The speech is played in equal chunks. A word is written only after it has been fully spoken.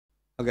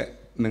Okay,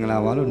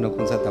 Minglawalu no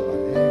concert about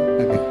it.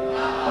 Okay.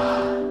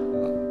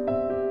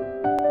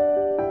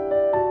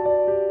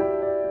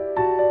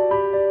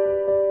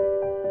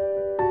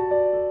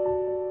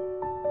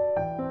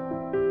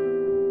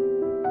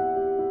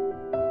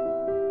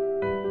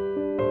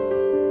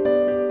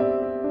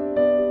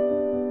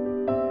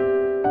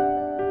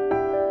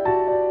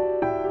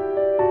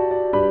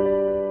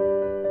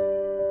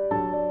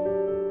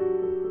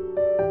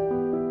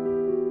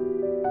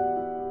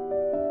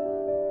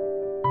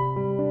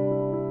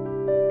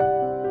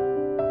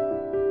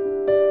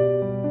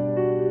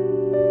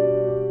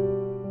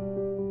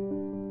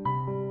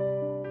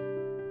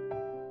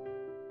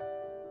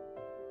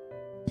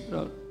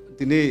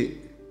 Today,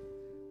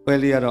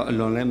 well, you are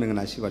alone. I'm going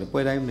to see what.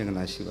 Where I'm going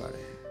to see what.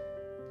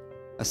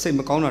 I say,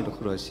 my corner to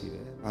cross here.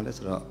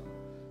 Alles rock.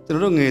 The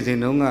wrong is in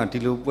Nonga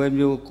till you when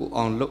you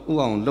on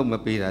look my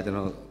pay. I don't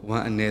know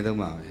one another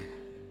man.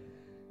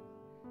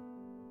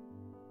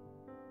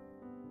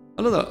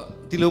 Another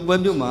till you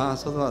when you ma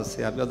so that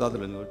say about the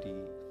other noti.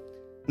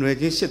 No, I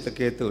just set the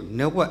gate.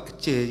 Never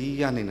cherry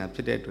yanning up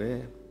to that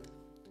way.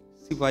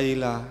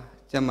 Sipaila,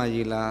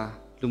 Jamayila,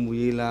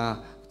 Lumuyila,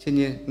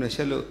 Chenye,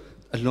 Nashelo.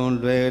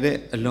 Alone,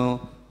 read alone,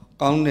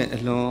 count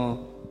it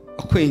alone,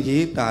 a queen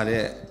ye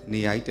tare,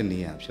 neat and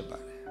near Shabbat.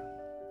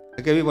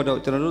 I gave you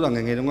what General and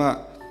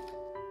Gedama.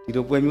 You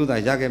don't when you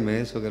die,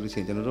 Jagaman, so get to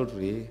say General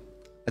Tree,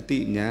 a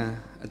tea nya,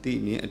 a tea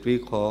me, a tree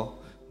call,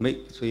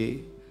 make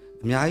sweet,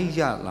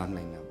 Maya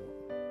landing.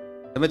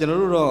 The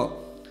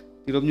General,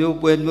 you don't know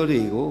when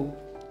you go.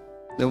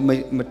 The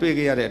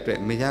Matwig at it,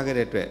 Mayaga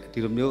at it,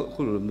 you don't know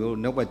who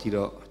nobody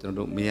don't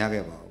know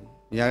Mayaga.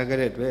 Mayaga at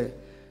it,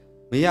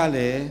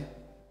 Mayale.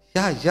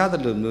 Yeah, the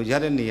Lum,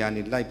 Yadani,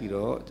 and like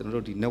Piro, the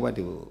road never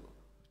do.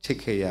 Check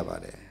here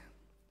about it.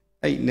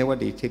 I never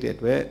did take it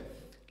where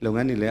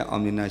Longanilla,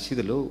 Omina,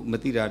 Shidalo,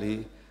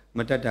 Matiradi,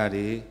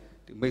 Matadari,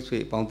 to make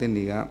sweet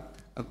Pontenia,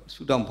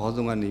 Sudan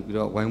Pozumani,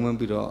 Piro, Wayman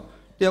Piro,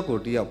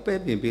 Diacotia,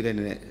 Pepe,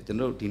 and the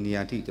road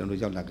Diniati, the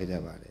Rojan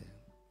Lacajavare.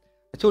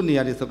 I told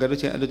Niadi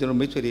Socarucha, a little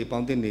mystery,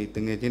 Pontini,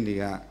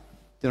 Tingatindia,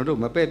 the road,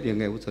 my baby,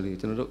 and I was a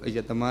little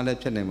Yatamala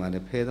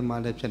Chenema, pay the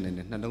Malep Chenin,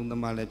 and along the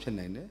Malep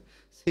Chenin.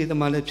 See the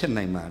Malep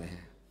Chennai Mare.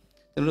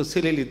 The no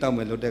silly town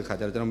will look at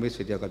the miss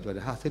with your got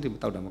half city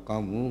without a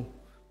macamu,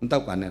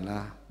 without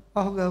panella.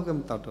 Oh,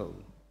 welcome, Toto.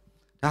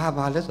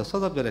 Tahabalas or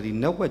sort of already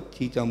know what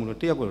teach on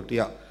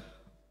Mutia,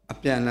 a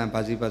piano,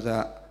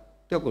 Bazibaza,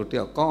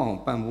 Teocotia,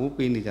 gone, Pamu,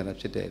 Pini, and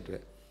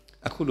upset.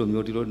 I couldn't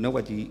know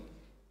what he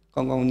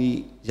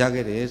Kongoni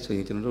Jagger so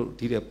you can do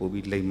Tira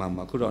Pobi lay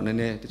mamma, could on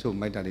an to show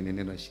my darling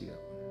in a shear.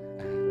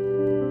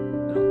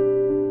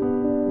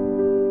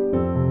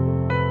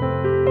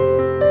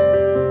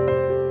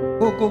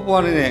 Go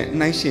born in a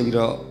nice shame,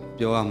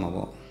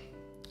 Joamabo.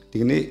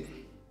 Dignity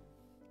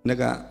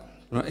Naga,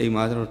 not a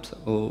mother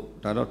or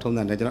Taratom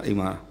and National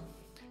Ima.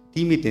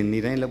 Timid and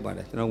need I love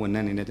but no one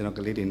in a general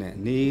lady in a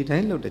need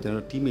I love the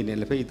general timid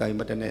and the faith time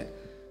but an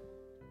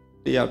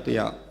day out,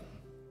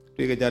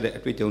 trigger that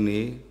at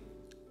Tritoni,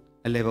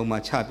 a level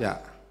much happier.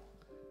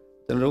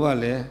 The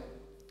Rovale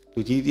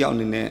to G the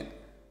on in a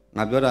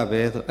Nabora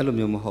Beth,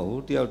 aluminum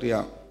hole,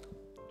 the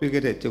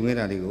trigger it to me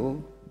that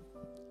go.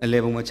 A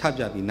level much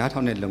happier, not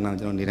on it long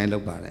as on the end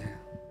of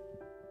Bare.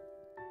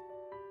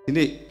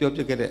 Indeed, you have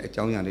to get a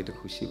young little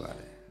Kushibare.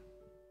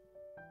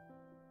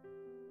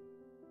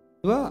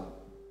 Well,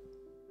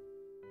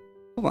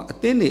 a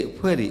tenny,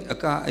 query, a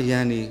car, a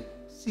yanni,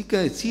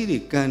 Sika, Siri,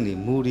 Gandhi,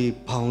 Moody,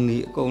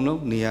 Pony,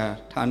 Gono, near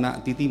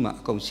Tana,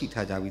 Didima,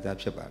 Consita with that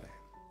Shabare.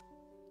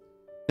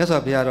 Yes,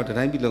 I've heard that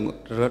I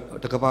belong to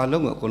the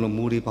Cabalongo, Gono,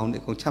 Moody, Pony,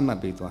 Conchama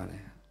Bitwane.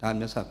 That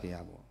mess up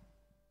here.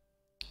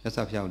 Yes,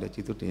 I've heard that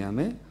you to the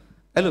Yame.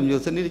 Elum, you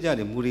send it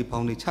a Moody,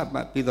 Pony,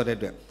 Chapa, Peter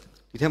Edward.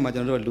 The time I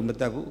don't know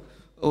Lumatabu,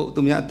 oh,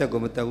 to me at the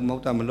Gomata,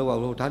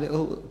 Motamalo,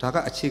 Tade,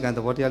 Taka, a chick and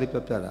the water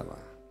pepperava.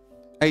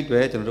 I do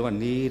it and do a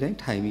need and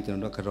time it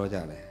and look at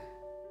Rojale.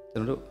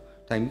 The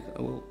time,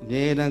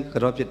 near and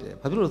corrupted,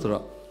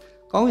 Padro.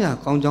 Konya,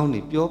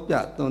 Konjoni,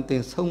 Piopia, don't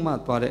think so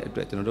much for it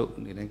at the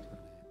road.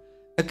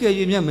 Okay,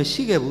 you mean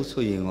Michigan was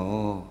so young.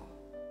 Oh,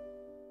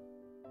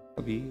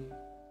 Abby.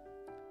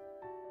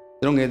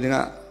 Don't get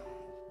the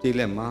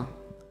dilemma.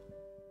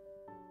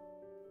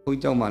 Who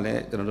don't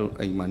mallet, the road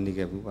a man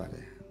nigger.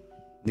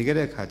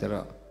 Nigger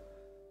Catara.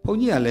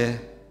 Ponyale.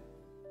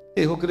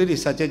 They who created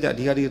such a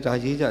Diari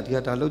Rajija,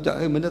 Diataloja,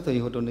 a minute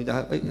who don't need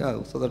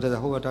a so that the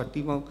whole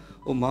Timo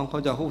or Mount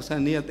Hoja, who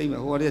sent near them,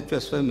 who are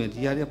just swimming,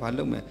 Diaria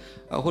Palome,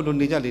 a whole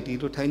Nijality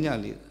to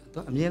Tanyali.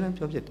 I'm here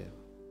and objective.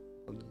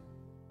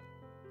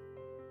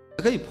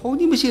 Okay,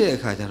 Pony Michelle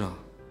Cataro.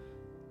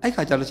 I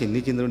catch a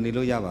Nijin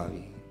Nilo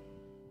Yabavi.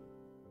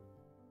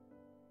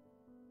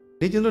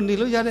 Nijin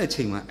Nilo Yada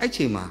Chima,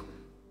 Achima.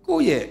 Go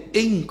ye,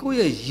 in go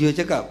ye,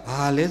 Yajaka,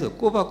 Pales,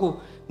 Kobaku.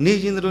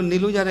 Nijin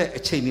Nilujare, a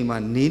chainima,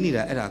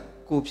 Nina, era,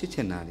 go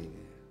chichenari.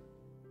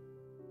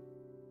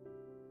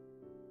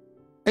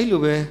 I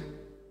love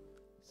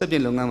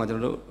Sabin Longama,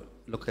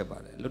 look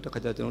about it. Look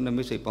at the only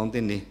music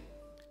poundini.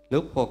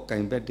 Look for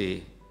kind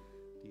betty.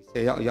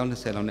 Say out young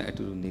salon at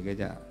to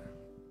Nigaja.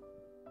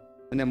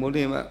 နဲ့မိုးလ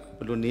င်းမှာဘ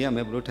ယ်လိုနေရမ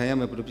လဲဘယ်လိုထိုင်ရမ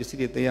လဲဘယ်လိုပစ္စည်း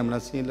တွေသိရမ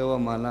လားဆင်းလောက်ရ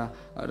မှာလား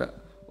အဲ့ဒါ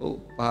ဟို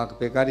ဘာ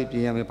ဘယ်ကားတွေပြ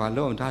င်ရမလဲဘာ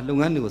လို့အောင်ဒါလုပ်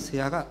ငန်းတွေကိုဆ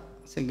ရာက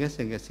စင်ကဲ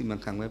စီမံ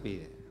ခန့်ခွဲပေး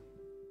တယ်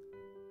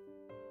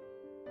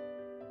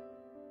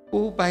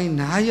ကိုယ်ပိုင်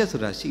နားရက်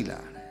ဆိုတာရှိ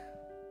လား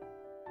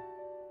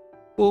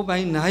ကိုယ်ပို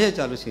င်နားရက်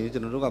ကြလို့ရှိရင်ကျွ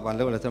န်တော်တို့ကဘာ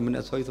လုပ်ရလဲဆိုတော့မ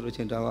နေ့အစောကြီးဆိုလို့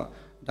ချင်းဒါက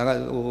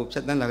ဟိုဖြ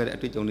တ်တန်းလာခဲ့တဲ့အ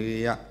တွေ့အကြုံတွေ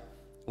က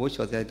ဝိုး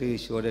လျှော်စရာတွေ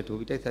လျှော်တဲ့ဒူ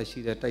ပြီးတိုက်ဆက်ရှိ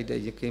တဲ့တိုက်တဲ့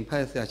ရခင်ဖ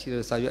တ်ဆရာရှိ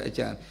တဲ့စာရွက်အ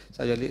ကြံ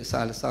စာရွက်လေးစာ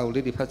အုပ်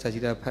လေးတွေဖတ်ဆက်ရှိ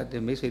တဲ့ဖတ်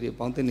တဲ့မိတ်ဆွေတွေ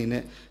ပေါင်းတင်နေ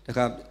တဲ့တ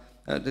ခါ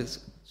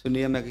ဆွေး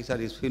နွေးရမယ့်ကိစ္စ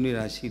တွေဆွေးနွေး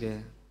တာရှိတယ်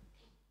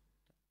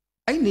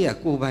အဲ့နေက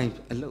ကိုယ်ပိုင်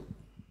အလုပ်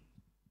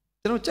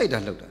ကျွန်တော်ကြိုက်တာ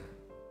လုပ်တာ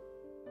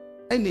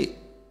အဲ့နေ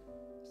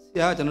ဆ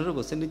ရာကကျွန်တော်တို့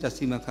ကိုစနစ်ကျ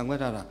စီမံခန့်ခွဲ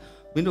ထားတာ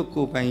မင်းတို့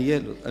ကိုယ်ပိုင်ရဲ့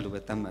လို့အဲ့လိုပဲ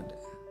သတ်မှတ်တယ်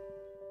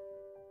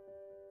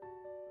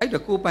အဲ့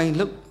တော့ကိုယ်ပိုင်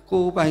လုပ်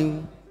ကိုယ်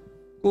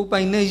ပို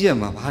င်နဲ့ရက်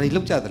မှာဘာတွေ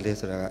လုပ်ကြတယ်လဲ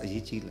ဆိုတာကအ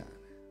ရေးကြီးလာ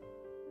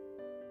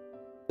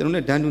ကျွန်တော်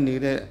နဲ့ဒန်းတူနေ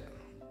တဲ့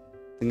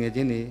တငယ်ချ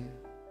င်းတွေ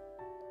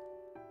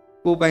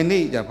ကိုယ်ပိုင်နေ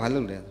ကြဘာလု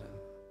ပ်လဲ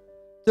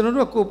ကျွန်တော်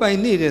တို့ကကိုယ်ပိုင်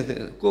နေတဲ့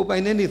ကိုယ်ပို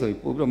င်နေနေဆို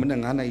ပြီးပို့ပြီးတော့မနေ့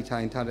9နာရီထို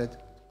င်ထားတယ်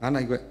9နာ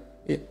ရီခွဲ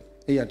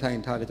အေးရထိုင်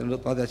ထားတယ်ကျွန်တော်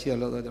တို့သွားသက်ရှိရ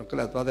လို့ကျွန်တော်ကလ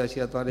ပ်သွားသက်ရှိ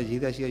ရသွားတယ်ရေး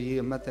သက်ရှိရရေး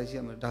မှတ်သက်ရှိရ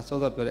မှာဒါစော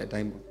စောပြောတဲ့အတို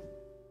င်းပေါ့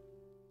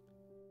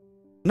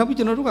နောက်ပြီး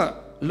ကျွန်တော်တို့က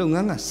လုပ်င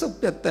န်းကစုပ်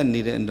ပြတ်တက်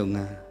နေတဲ့လုပ်င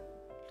န်း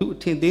လူအ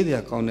ထင်သေးစရာ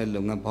ကောင်းတဲ့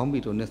လုပ်ငန်းဘောင်းမီ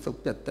တို့နဲ့စုပ်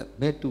ပြတ်တက်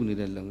မဲတူနေ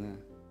တဲ့လုပ်ငန်း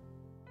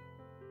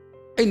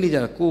အဲ့ဒီကြ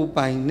တော့ကိုယ်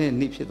ပိုင်နဲ့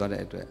နှိဖြစ်သွား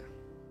တဲ့အတွက်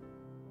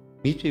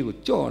မိဖြေကို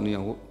ကြော့နေ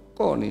အောင်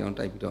ကော့နေအောင်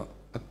တိုက်ပြီးတော့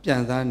အပြ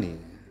န်စားနေတယ်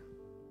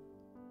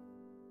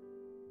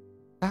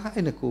ဒါက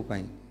အဲ့ဒါကိုယ်ပို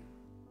င်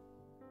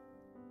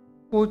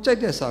ကိုကြိုက်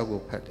တဲ့စာကို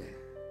ဖတ်တယ်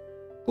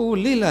ကို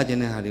လေ့လာခြ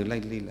င်းတဲ့ဟာတွေကိုလို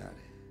က်လေ့လာတ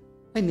ယ်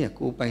အဲ့ဒီက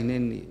ကိုယ်ပိုင်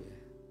နဲ့နေပဲ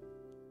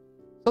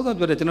စောစော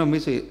ပြောတဲ့ကျွန်တော်မိ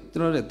တ်ဆွေကျွ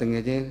န်တော်ရဲ့တင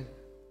ယ်ချင်း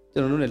ကျွ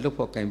န်တော်တို့နဲ့လွတ်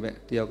ဖို့ကင်ပဲ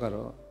တယောက်က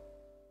တော့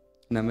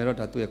နာမည်တော့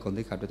ဒါသူ့ရဲ့ဂုဏ်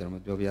သိက္ခာအတွက်ကျွန်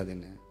တော်ပြောပြရသေး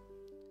တယ်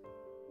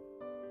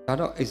ဒါ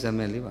တော့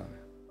example လေးပါ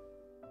ပဲ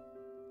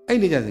အဲ့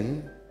ဒီကြရင်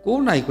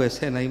9နိုင်ခွဲ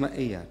10နိုင်မှ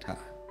အိပ်ရ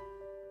ထား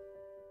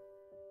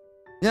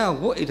ည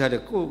ဝတ်အိပ်ထား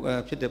တဲ့ကို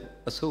ဖြစ်တဲ့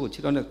အဆိုးကိုခြေ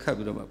ထောက်နဲ့ခတ်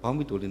ပြီးတော့ဘောင်း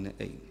မီတိုလေးနဲ့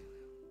အိပ်နေ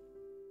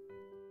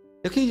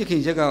ရခ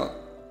င်ရက်က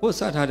ဝတ်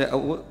စားထားတဲ့အ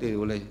ဝတ်တွေ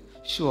ကိုလည်း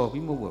လျှော်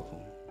ပြီးမဟုတ်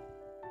ဘူး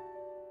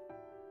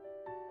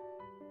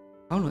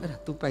ဘာလို့အဲ့ဒါ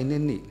သူပိုင်နေ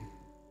နေ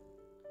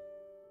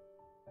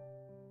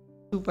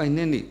သူပိုင်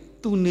နေနေ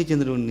သူနေခြင်း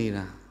တို့နေ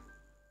တာ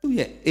သူ့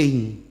ရဲ့အိ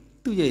မ်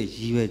သူ့ရဲ့ရ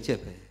ည်ရွယ်ချက်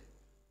ပဲ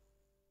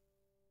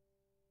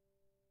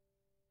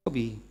ဟုတ်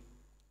ပြီ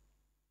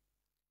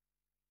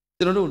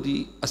ကျွန်တော်တို့ဒီ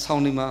အဆော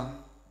င်တွေမှာ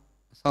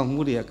အဆောင်မှု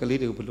တွေကကလေး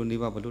တွေကိုဘယ်လိုနေ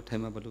ပါဘယ်လိုထို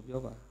င်ပါဘယ်လိုပြော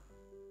ပါ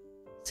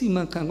စီ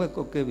မံခန့်ခွဲ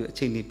ကော့ကဲပြီးအ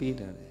ချိန်တွေပေး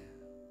တာလေ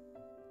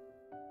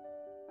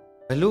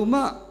ဘယ်လိုမှ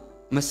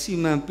မစီ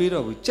မံပေး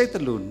တော့ဘူးကြိုက်တ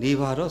ယ်လို့နေ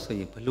ပါတော့ဆို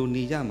ရင်ဘယ်လို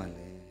နေကြမှာ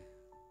လဲ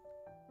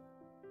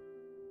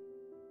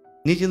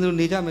နေခြင်းတို့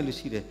နေကြမယ်လို့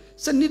ရှိတယ်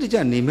စနစ်တကျ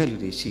နေမဲ့လူ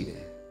တွေရှိတ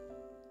ယ်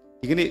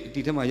ဒီကနေ့ဒီ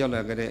ထက်မှရောက်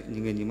လာခဲ့တဲ့ညီ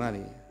ငယ်ညီမ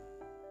တွေ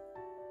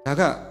ဒါ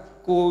က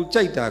ကို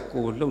ကြိုက်တာ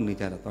ကိုလှုပ်နေ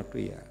ကြတာတော့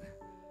တွေ့ရတယ်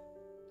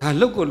ဒါ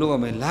လှုပ်ကိုလှုပ်ရ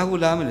မယ်လာကို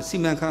လာမယ်စီ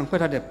မံခန့်ခွဲ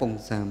ထားတဲ့ပုံ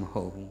စံမ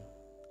ဟုတ်ဘူး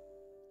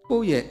ကို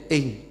ယ့်ရဲ့အိ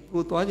မ်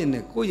ကိုသွားခြင်း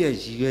နဲ့ကိုယ့်ရဲ့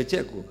ရည်ရွယ်ချ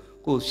က်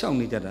ကိုရှောက်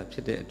နေကြတာဖြ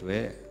စ်တဲ့အတွ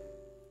က်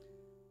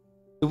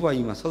လူဘဝ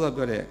ကြီးမှာဆောစော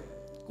ပြောတဲ့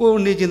ကို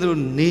နေခြင်းတို့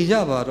နေကြ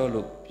ပါတော့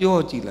လို့ပြော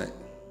ကြည့်လိုက်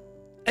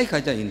အဲ့ခါ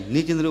ကျရင်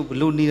နေခြင်းတို့ဘ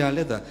လို့နေတာ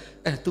လဲဆိုတာ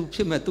အဲ့သူဖြ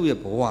စ်မဲ့သူ့ရဲ့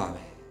ဘဝ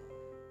ပဲ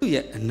သူ့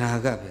ရဲ့အနာ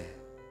ဂတ်ပဲ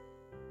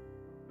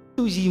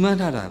သူရည်မှန်း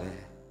ထားတာပဲ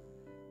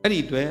အဲ့ဒီ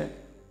အတွက်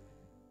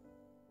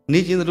နေ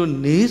ခြင်းတို့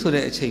နေဆို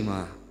တဲ့အချိန်မှာ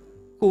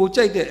ကို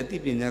ကြိုက်တဲ့အသိ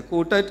ပညာ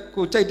ကို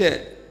ကြိုက်တဲ့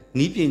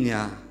နီးပ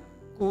ညာ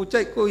ကို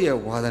ယ့်ရဲ့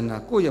ဝါသနာ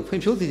ကိုယ့်ရဲ့ဖွံ့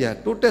ဖြိုးစရာ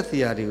တိုးတက်စ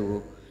ရာတွေ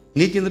ကို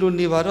နေခြင်းတို့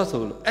နေပါတော့ဆို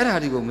လို့အဲ့ဒါ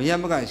တွေကိုမရ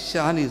မက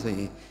ရှားနေဆို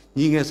ရင်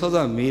ညီငယ်စော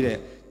စောမေးတဲ့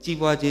ကြီး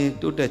ပွားခြင်း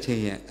တိုးတက်ခြ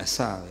င်းရဲ့အစ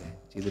ပဲ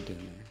ကျေးဇူးတင်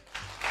ပါတယ်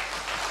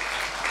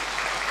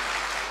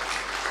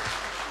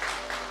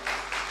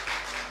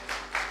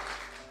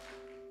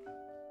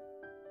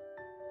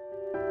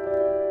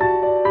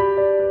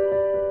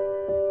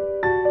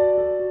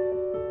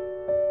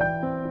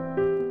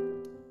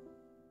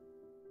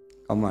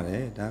ကောင်းပါတ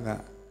ယ်ဒါက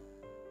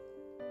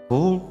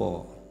ဘိုး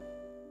ပေါ်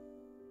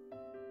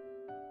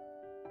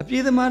အ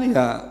ပြေးသမားတွေက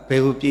ဘ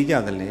ယ်ကိုပြေးကြ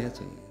သလဲ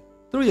ဆိုရင်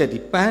သူတို့ရဲ့ဒီ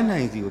ပန်းနို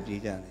င်စီကို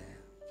ပြေးကြတယ်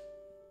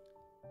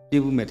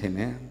ပြေးဘူးမဲ့ထင်တ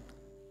ယ်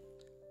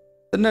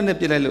တနက်နဲ့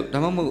ပြေးလိုက်လို့ဒါ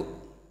မှမဟုတ်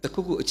တခု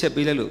ခုအချက်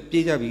ပေးလိုက်လို့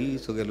ပြေးကြပြီ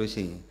ဆိုကြလို့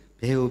ရှိရင်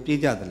ဘယ်ကိုပြေး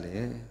ကြသလဲ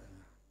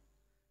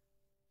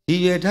ဒီ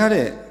ရထား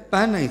တဲ့ပ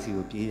န်းနိုင်စီ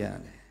ကိုပြေးရ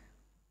တယ်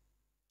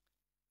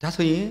ဒါ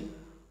ဆိုရင်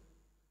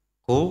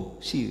ကို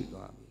ရှိ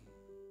သွားပြီ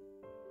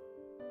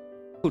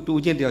ခုတူ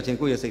ချင်းတယောက်ချင်း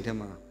ကိုယ့်ရဲ့စိတ်ထဲ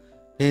မှာ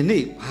ဘယ်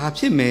နေ့ဘာ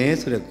ဖြစ်မယ်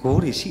ဆိုတဲ့ဂိုး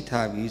တွေရှိ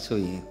ထားပြီဆို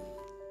ရင်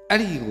အဲ့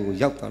ဒီကို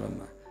ရောက်သွားတော့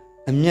မှာ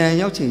အမြန်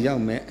ရောက်ချင်ရော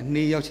က်မယ်အ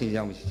နှေးရောက်ချင်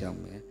ရောက်မယ်ဒါ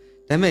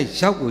ပေမဲ့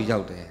ရောက်ကိုရော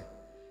က်တယ်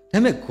ဒါပေ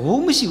မဲ့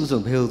ဂိုးမရှိဘူး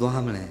ဆိုဘယ်လို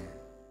သွားမလဲ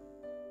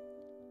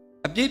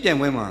အပြည့်ပြိုင်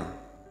ပွဲမှာ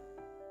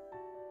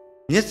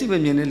မျက်စိမ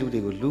မြင်တဲ့လူတွေ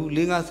ကိုလူ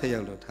4-50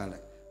ယောက်လောက်ထားလို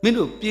က်မင်း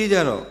တို့ပြေးကြ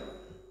တော့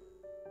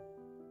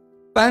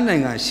ပန်းနို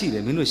င်ကရှိတ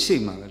ယ်မင်းတို့ရှေ့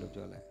မှာပဲလို့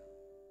ပြောလိုက်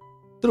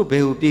သူတို့ဘ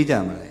ယ်ကိုပြေးကြ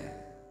မှာလဲ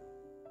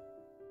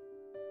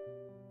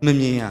မ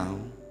မြင်ရအောင်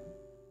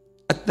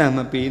အတန်မ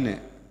ပေးနဲ့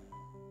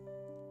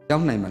ရော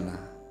က်နိုင်မ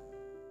လား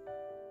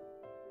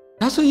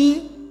ဒါဆိုရင်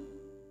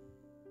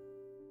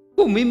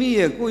ကိုမိမိ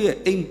ရဲ့ကိုယ့်ရဲ့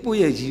အိမ်ကို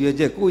ယ့်ရဲ့ရည်ရွယ်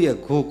ချက်ကိုယ့်ရဲ့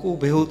ကို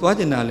ဘယ်ဟိုသွား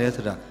ကျင်တာလဲ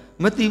ဆိုတာ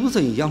မသိဘူး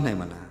ဆိုရင်ရောက်နိုင်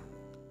မလား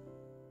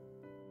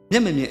မျ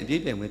က်မမြင်အပြ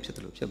ည့်ပြိုင်ပွဲဖြစ်တ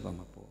ယ်လို့ဖြစ်သွား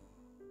မှာပေါ့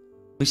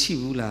မရှိ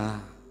ဘူးလား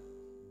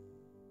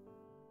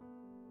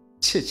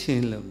ချစ်ချ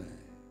င်းလုံးလိုက်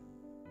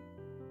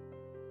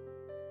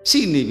ရှိ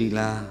နေပြီ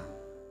လား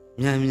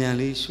မြန်မြန်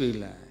လေးရွှေ့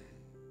လိုက်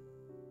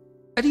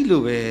အဲ့ဒီ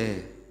လိုပဲ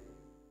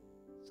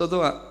စောစော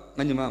က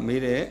ငါညီမ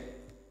မေးတဲ့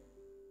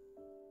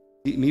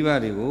ဒီမိဘ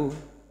တွေကို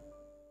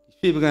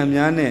ရွှေပကံ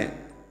များနဲ့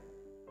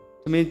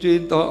သမင်းကျွေး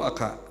တော့အ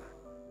ခါ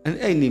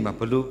အဲ့ဒီမှာ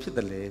ဘလို့ဖြစ်တ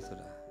ယ်လဲဆို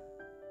တာ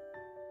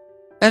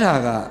အဲ့ဒါ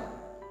က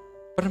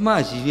ပထမ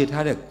ရည်ရွယ်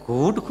ထားတဲ့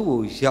ဂိုးတစ်ခု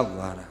ကိုရောက်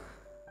သွားတာ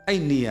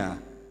အဲ့နေရာ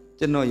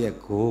ကျွန်တော်ရဲ့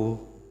ဂိုး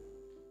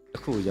တ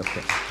စ်ခုကိုရောက်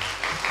ခဲ့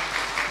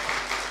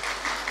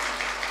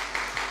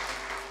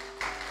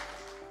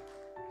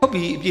ဟုတ်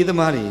ပြီအပြေးသ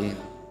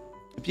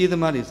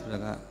မားတွေဆိုတာ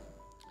က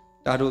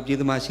တာတို့အပြေး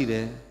သမားရှိတ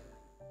ယ်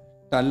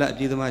တာလက်အ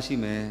ပြေးသမားရှိ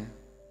မယ်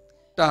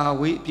တာ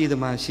ဝေးအပြေးသ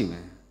မားရှိမ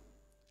ယ်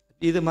အ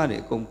ပြေးသမားတွေ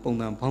အကုန်ပုံ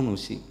စံပေါင်း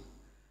လို့ရှိ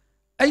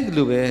အဲ့ဒီ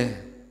လိုပဲ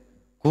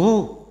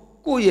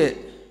ကိုယ့်ရဲ့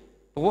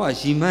ဘဝ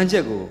ရည်မှန်းချ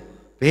က်ကို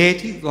ဘယ်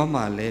ထိသွား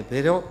မှလဲဘ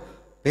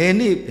ယ်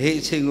နေ့ဘယ်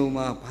အချိန်ကုန်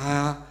မှ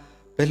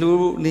ဘယ်လို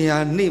နေရာ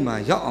နေ့မှာ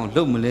ရောက်အောင်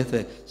လုပ်မလဲ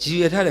ဆိုရည်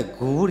ရထားတဲ့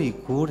ဂိုးတွေ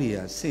က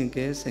စင်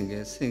ကဲ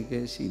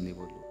ရှိနေ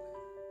ဖို့လို့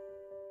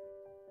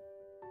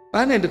ပ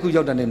န်းနဲ့တခု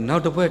ရောက်တာနဲ့နော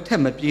က်တစ်ပွဲထ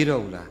က်မပြေး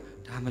တော့ဘူးလား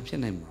ဒါမဖြစ်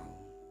နိုင်ပါဘူး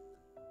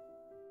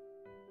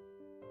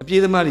အ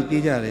ပြေးသမားတွေ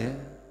ပြေးကြတယ်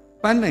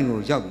ပန်းနိုင်ကို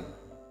ရောက်ပြီ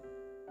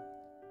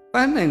ပ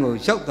န်းနိုင်ကို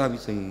ရောက်သွားပြီ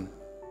ဆိုရင်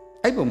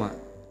အဲ့ပုံမှာ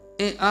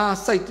အင်အား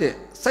စိုက်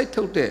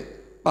ထုတ်တဲ့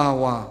ပါ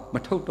ဝါမ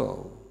ထုတ်တော့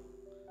ဘူး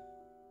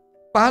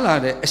ပါလာ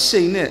တဲ့အ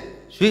ရှိန်နဲ့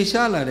ရွေ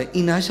ရှားလာတဲ့အ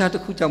င်နာရှားတ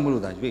စ်ခုကြောင့်မ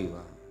လို့သာရွေ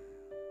ပါ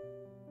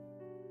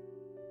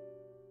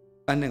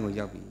ပန်းနိုင်ကို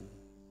ရောက်ပြီ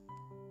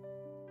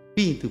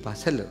ပြီးရင်သူပါ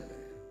ဆက်လို့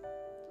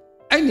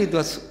အဲ့နေ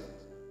သူ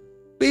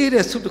ပေး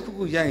တဲ့ဆုတစ်ခု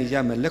ခုရရင်ရ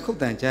မယ်လက်ခုပ်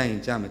တန်ကြရ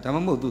င်ကြမယ်ဒါမှ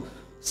မဟုတ်သူ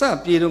စ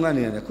ပြေတော့က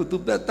နေရတယ်ခုသူ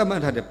တတ်မှ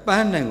တ်ထားတဲ့ပ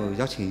န်းနိုင်ကို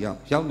ရောက်ချင်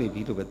ရောက်နေ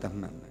ပြီလို့ပဲတတ်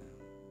မှတ်မယ်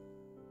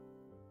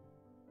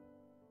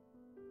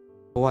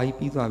ဘဝကြီး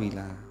ပြီးသွားပြီ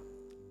လား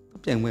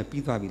ပြန်ဝဲ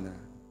ပြီးသွားပြီ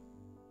လား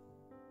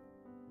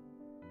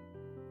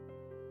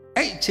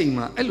အဲ့အချိန်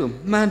မှာအဲ့လို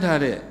မှန်းထား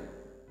တဲ့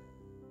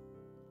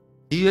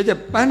ဒီရွေးချက်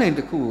ပန်းနိုင်တ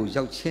စ်ခုကို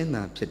ရောက်ချင်း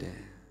တာဖြစ်တယ်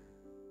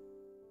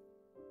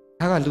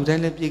ဒါကလူတို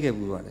င်းလည်းပြေးခဲ့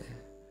ဘူးပါတယ်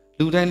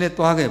လူတိုင်းလည်း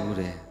သွားခဲ့ဘူး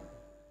တယ်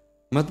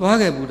မသွား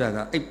ခဲ့ဘူးတာက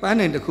အဲ့ပန်း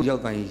နိုင်တစ်ခုရော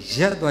က်သွားရင်ရ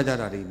က်သွားကြ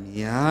တာတွေ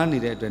များနေ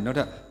တဲ့အတွက်နောက်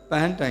ထပ်ပ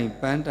န်းတိုင်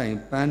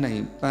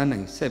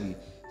ဆက်ပြီး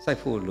စိုက်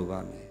ဖို့လိုပါ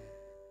မယ်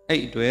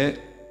အဲ့အတွက်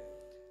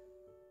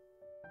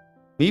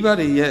မိဘ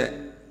တွေရဲ့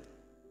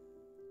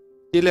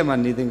ကျေးလက်မှာ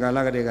နေသင်ကာလ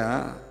ကတည်းက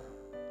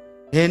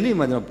ဘယ်နေ့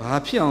မှကျွန်တော်ဘာ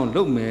ဖြစ်အောင်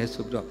လုပ်မယ်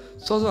ဆိုပြီးတော့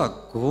စောစော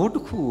ဂိုးတ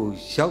စ်ခုကို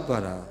ရောက်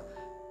သွားတာ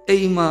အိ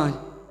မ်မှာ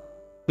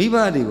မိဘ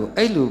တွေကို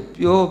အဲ့လို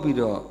ပြောပြီး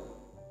တော့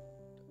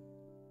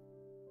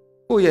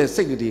ကိုယ့်ရဲ့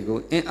စိတ်ကလေးကို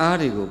အင်အား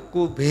တွေ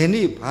ကိုဘယ်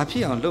နေ့ဘာဖြ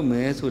စ်အောင်လုပ်မ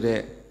ယ်ဆို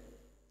တဲ့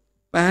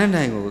ပန်း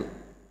နိုင်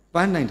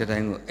တဲ့တို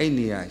င်းကိုအဲ့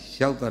နေရာ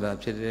ရောက်သွားတာ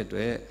ဖြစ်တဲ့အတွ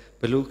က်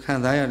ဘယ်လိုခံ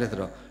စားရလဲဆို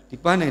တော့ဒီ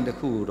ပန်းနိုင်တစ်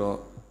ခုကိုတော့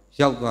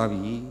ရောက်သွား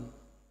ပြီ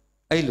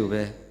အဲ့လို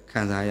ပဲ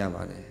ခံစားရ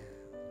ပါတယ်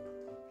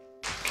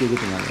ကျေးဇူး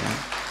တင်ပါတယ်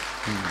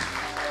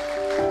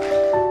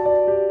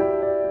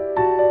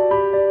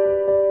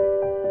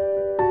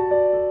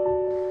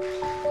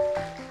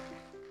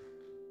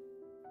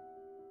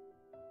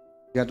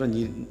ရတော့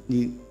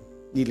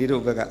ညီလေး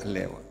တို့ဘက်ကအ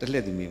လဲပေါ့တစ်လ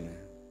က်ဒီမင်းမယ်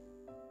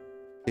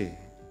ဟေး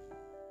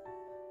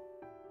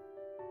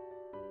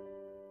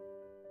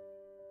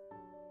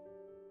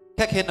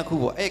ခက်ခဲတစ်ခု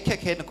ပေါ့အဲ့ခက်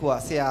ခဲတစ်ခုက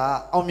ဆရာ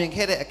အောင်မြင်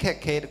ခဲ့တဲ့အခက်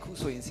ခဲတစ်ခု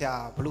ဆိုရင်ဆရာ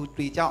ဘလူ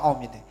တွေကြောင်းအောင်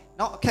မြင်တယ်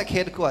နောက်အခက်ခဲ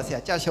တစ်ခုကဆရာ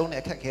ကြာရှုံးတဲ့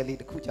အခက်ခဲလေး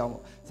တစ်ခုကြောင်း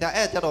ပေါ့ဆရာ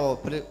အဲ့ကြတော့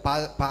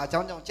ဘာအကြော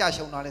င်းကြာ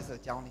ရှုံးတာလဲဆို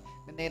တော့ကြောင်းလေး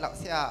နည်းနည်းတော့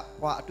ဆရာ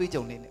ဟိုအတွေ့အ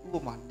ကြုံလေးနဲ့ဥပ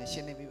မာနဲ့ရှ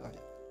င်းနေပြပါဗျ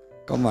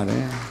ကောင်းပါတ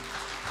ယ်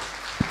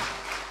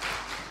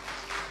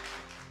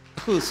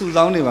အခုစု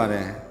ဆောင်းနေပါတ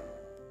ယ်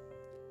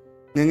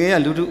ငငယ်က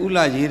လူတူဥ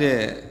လာရေးတဲ့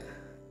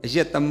အရ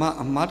က်သမား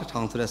အမားတစ်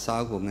ထောင်ဆိုတဲ့စာ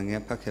အုပ်ကိုငင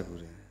ယ်ဖတ်ခဲ့ဘူး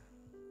တယ်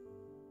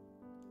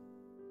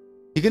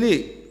ဒီကနေ့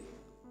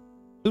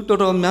လူ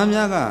တော်များ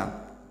က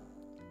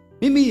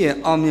မိမိရဲ့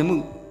အောင်မြင်မှု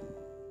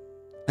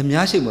အ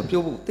များရှိမှ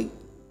ပြောဖို့သိ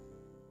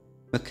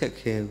မခက်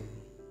ခဲဘူး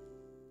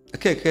အ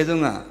ခက်ခဲ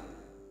ဆုံးက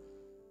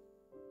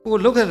ကို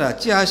လောက်ခဲ့တာ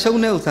ကြာ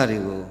ရှုံးတဲ့ဥစ္စာတွေ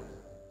ကို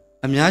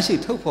အများရှိ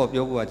ထုတ်ဖော်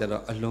ပြောဖို့ကကြ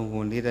တော့အလွန်ဝ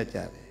န်လေးတတ်ကြ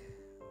တယ်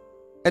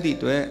အဲ့ဒီ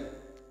အတွက်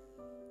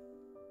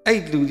အဲ့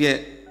လူရဲ့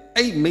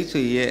အဲ့မိတ်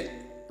ဆွေရဲ့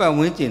ပတ်ဝ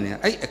န်းကျင်နဲ့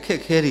အဲ့အခက်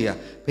ခဲတွေက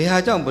ဘယ်ဟာ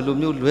ကြောင့်ဘယ်လို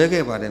မျိုးလွဲ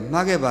ခဲ့ပါတယ်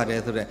မှားခဲ့ပါတ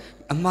ယ်ဆိုတော့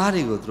အမား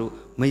တွေကိုသူတို့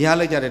မရ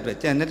လိုက်ကြတဲ့အတွက်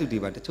ကြံတဲ့လူတွေ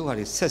ပါတချို့ဟာ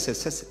တွေဆက်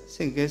ဆ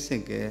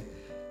င့်ကဲ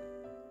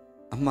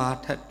အမှား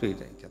ထပ်တွေ့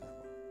တယ်ကြတာပေါ့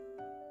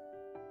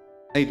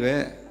အဲ့တွေ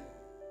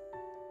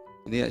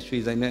ဒီနေ့ရွှေ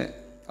ဆိုင်နဲ့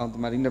အောင်တ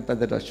မာရီနဲ့ပတ်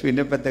သက်တော့ရွှေ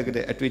နဲ့ပတ်သက်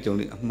တဲ့အတွေ့အကြုံ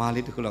လေးအမှား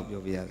လေးတစ်ခုလောက်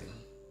ပြောပြရတယ်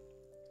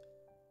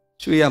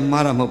ရွှေရ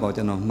မှားတာမဟုတ်ပါဘူး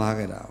ကျွန်တော်မှား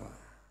ခဲ့တာပါ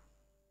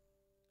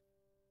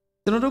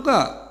ကျွန်တော်တို့က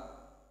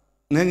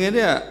ငယ်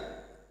တဲ့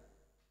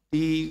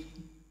ဒီ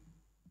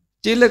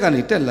ကျေးလက်က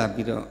နေတက်လာ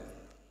ပြီးတော့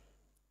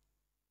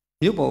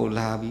မြို့ပေါ်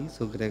လာပြီ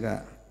ဆိုကြတဲ့က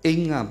အိ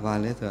မ်ကပါ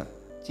လဲဆိုတော့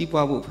ကြီး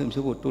ပွားဖို့ဖွံ့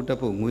ဖြိုးဖို့တိုးတက်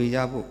ဖို့ငွေရ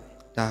ဖို့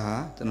ဒါဟာ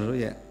ကျွန်တော်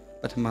တို့ရဲ့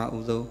ပထမ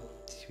ဦးဆုံး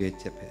ရွေး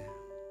ချက်ပဲ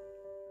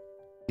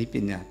ဒီပ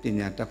ညာ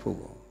တတ်ဖို့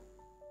ပေါ့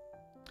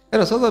အဲ့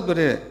တော့စောစောပြော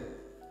တဲ့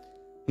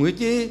ငွေ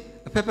ကြေး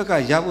အဖက်ဖက်က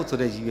ရဖို့ဆို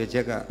တဲ့ရည်ရွယ်ချ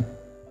က်က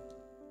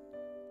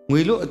ငွေ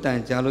လို့အတန်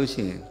ကြားလို့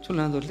ရှိရင်ချွတ်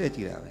လန်းဆိုလှည့်ကြ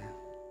ည့်တာပဲ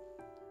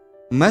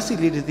မက်ဆီ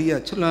လေးတတိယ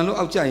ချွတ်လန်းလို့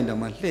အောက်ကျရင်တော့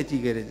မှလှည့်ကြ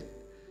ည့်ခဲ့တဲ့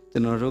ကျွ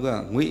န်တော်တို့က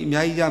ငွေအ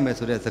များကြီးရမယ်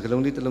ဆိုတဲ့စကား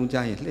လုံးလေးတစ်လုံး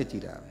ကြားရင်လှည့်ကြ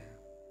ည့်တာပဲ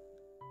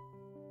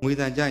ငွေ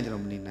တန်ကြားရင်ကျွန်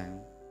တော်မနေနိုင်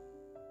ဘူး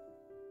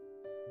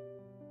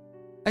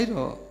အဲ့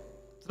တော့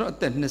ကျွန်တော်အ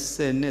သက်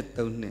23နှစ်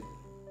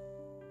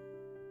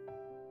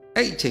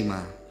အဲ့အချိန်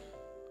မှာ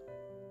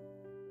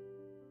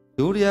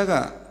ဒိုးရီးယားက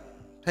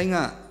ထိုင်းက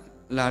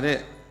လာတဲ့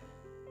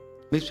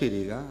မိတ်ဆွေ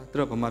တွေကသူ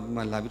တို့ဗမာပြည်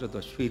မှာလာပြီး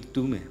တော့ရွှေ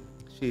တူးမယ်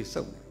ရွှေ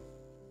စုပ်မယ်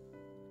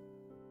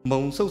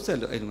မုံစုပ်ဆက်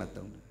လို့အဲ့ဒီမှာ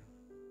တုံးတယ်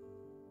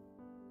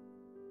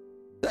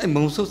အဲ့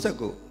မုံစုပ်ဆက်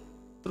ကို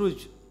သူတို့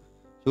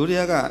ဒိုးရီး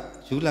ယားက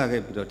ယူလာ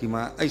ခဲ့ပြီးတော့ဒီ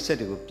မှာအဲ့ဆက်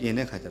တွေကိုပြင်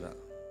တဲ့ခါကျတော့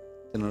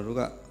ကျွန်တော်တို့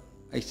က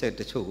အဲ့ဆက်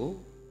တချို့ကို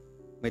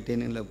မတင်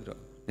နေလောက်ပြီးတော့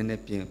နည်းန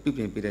ည်းပြု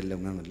ပြင်ပေးတဲ့လု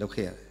ပ်ငန်းကိုလုပ်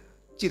ခဲ့ရတယ်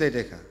ကြည့်လိုက်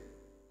တဲ့အခါ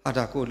ဟာ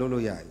ဒါကိုလုပ်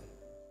လို့ရပြီ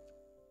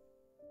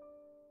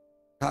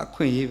ဒါအ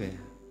ခွင့်အရေးပဲ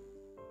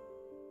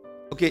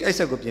โอเคအဲ့ဆ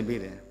က်ကိုပြင်ပေး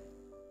တယ်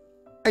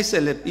အဲ့ဆ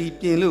က်လည်း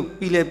ပြင်လို့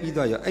ပြီးလဲပြီး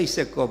သွားရောအဲ့ဆ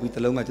က်ကော်ပီတ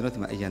စ်လုံးကကျွန်တော်ဒီ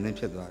မှာအရန်နဲ့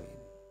ဖြစ်သွားပြီ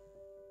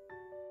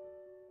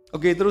โอ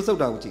เคသူတို့စုပ်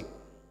တာကိုကြည့်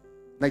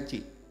လိုက်ကြ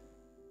ည့်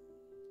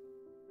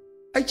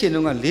အဲ့ချိန်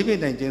လုံးက၄ပင်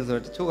တိုင်ချင်းဆို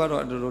တော့တချို့က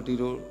တော့ဒီ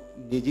လို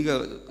မြေကြီးက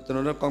ကျွန်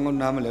တော်တို့ကောင်းကောင်း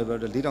နားမလဲတော့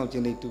၄တောင်ချ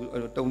င်းလေး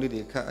တုံးလေး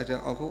တွေခတ်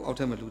အောက်ထ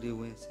က်မှာလူတွေ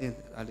ဝင်ဆင်း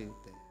အားလေး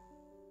တဲ့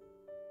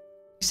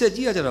ဒီဆက်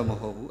ကြီးကကြတော့မ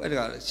ဟုတ်ဘူးအဲ့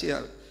ဒါကရှေ့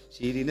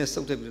ရေတွေနဲ့စု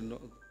ပ်ထက်ပြီး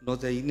နော်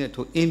ဇယ်ကြီးနဲ့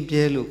ထိုးအင်း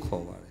ပြဲလို့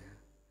ခေါ်ပါတယ်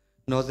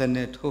နော်ဇယ်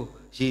နဲ့ထိုး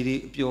ရေတွေ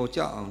အပျော်ကျ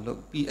အောင်လုပ်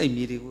ပြီးအဲ့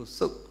မြေတွေကို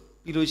စုပ်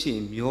ပြီးလို့ရှိရ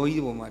င်မျော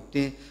ကြီးပေါ်မှာတ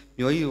င်း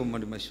မျောကြီးပေါ်မှာ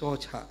ဒီမှာရှော့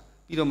ချ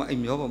ပြီးတော့မှအဲ့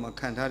မျောပေါ်မှာ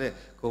ခံထားတဲ့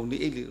ဂုံ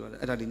လေးအိတ်လေးတော့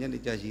အဲ့ဒါတွေညနေ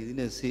ကျရေတွေ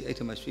နဲ့ဆေးအဲ့ထ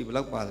က်မှာရွှေဘ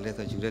လောက်ပါတယ်လဲ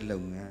ဆိုယူတဲ့လု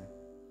ပ်ငန်း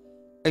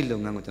အဲ့လု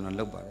ပ်ငန်းကိုကျွန်တော်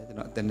လုပ်ပါတယ်ကျွန်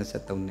တော်အသက်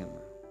23နှစ်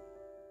မှာ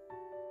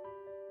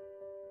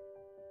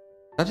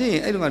ဒါဖြစ်ရ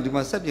င်အဲ့ဒီမှာဒီ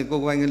မှာစက်ပြင်ကို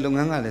ယ်ပိုင်ငယ်လုပ်င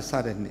န်းကလည်းစ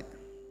တဲ့နှစ်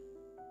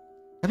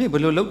ဒါဖြစ်ဘ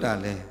ယ်လိုလုပ်တာ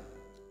လဲ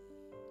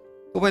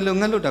ကိုယ်ပိုင်လုပ်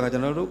ငန်းလုပ်တာကကျွ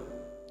န်တော်တို့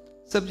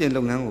စက်ပြင်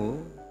လုပ်ငန်းကို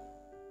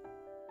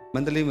မ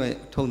န္တလေးမှာ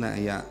ထုံတန်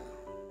အရာ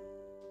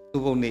ဥ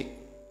ပုံနေ့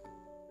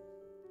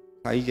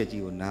ခါကြီးချက်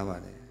ကြီးကိုနားပါ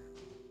တယ်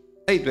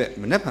အဲ့အတွက်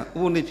မနေ့ကဥ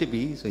ပုံနေ့ဖြစ်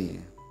ပြီဆိုရ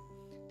င်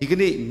ဒီက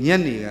နေ့ည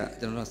နေက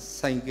ကျွန်တော်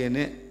ဆိုင်ကယ်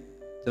နဲ့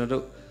ကျွန်တော်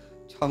တို့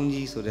ချောင်း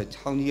ကြီးဆိုတဲ့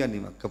ချောင်းကြီးကနေ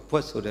မှာကပွ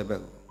က်ဆိုတဲ့ဘ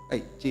က်ကို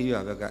အဲ့ကြေးရွာ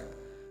ဘက်က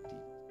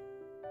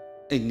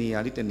အဲ့နေရာ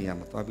လေးတနေရာ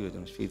မှာသွားပြီးတော့ကျွ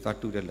န်တော်ရွှေသွား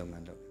တူးတဲ့လုပ်င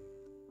န်းလုပ်တယ်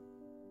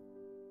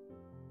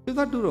ရွှေ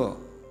သွားတူးတော့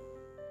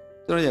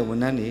ကျွန်တော်ရဲ့ဝန်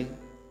ထမ်းတွေ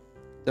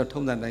ကျွန်တော်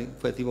ထုံးစံတိုင်း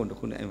ဖွဲ့စည်းပုံတစ်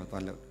ခုနဲ့အဲ့မှာ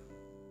သွားလုပ်တယ်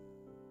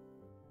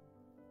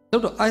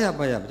တော့အားရ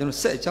ပါရကျွန်တော်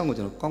ဆက်အကြောင်းကို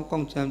ကျွန်တော်ကောင်းကော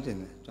င်းချမ်းကျင်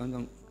တယ်ကျွန်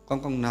တော်ကော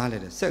င်းကောင်းနားလဲ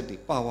တယ်ဆက်တွေ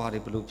ပါဝါတွေ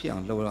ဘယ်လိုဖြစ်အော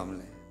င်လုပ်ရမ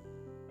လဲ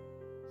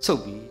စု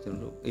ပ်ပြီးကျွန်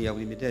တော်တို့အေယာဝ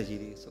တီမြစ်တက်ကြီး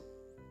တွေစုပ်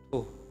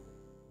ဟို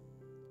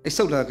အဲ့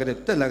စုပ်လာကြတဲ့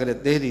တက်လာကြတဲ့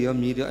သဲတွေရော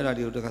မြေတွေအဲ့ဒါ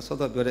တွေကိုတခါစော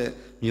စောပြောတဲ့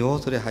မျော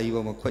ဆိုတဲ့ဟာကြီး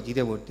ပေါ်မှာခွက်ကြီး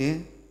တဲ့ပေါ်တင်း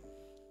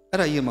အဲ့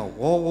ဒါကြီးမှာ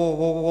ဝေါ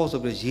ဝေါ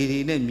ဆိုပြီးရေတွေ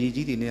နဲ့မြေ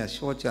ကြီးတွေနဲ့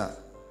ရှော့ချ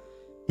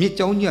မြစ်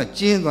ကြောင်းကြီးက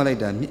ကျင်းသွားလိုက်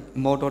တာ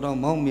မော်တော်တောင်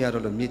မောင်းမရ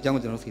တော့လို့မြစ်ကြောင်း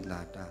ကျွန်တော်စီလာ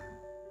တာ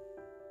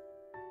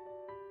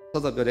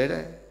စောစောပြောတဲ့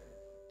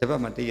တပ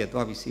တ်မှတည့်ရ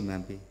သွားပြီးစီမံ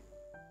ပေး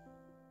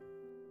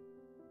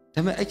ဒါ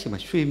ပေမဲ့အဲ့ချိန်မှာ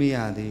ရွှေမရ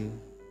သေးဘူး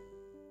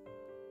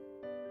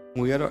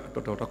ငွေရတော့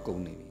တော်တော်ကု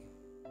န်နေပြီ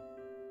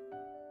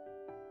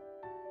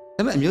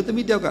ဒါပေမဲ့အမျိုးသ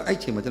မီးတယောက်ကအဲ့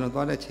ချိန်မှာကျွန်တော်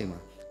သွားတဲ့ချိန်မှာ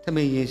ထမ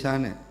င်းရင်ရှား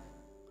နဲ့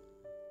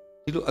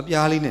ဒီလိုအ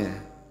ပြားလေးနဲ့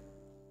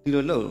ဒီ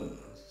လိုလှုပ်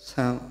ဆ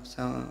န်း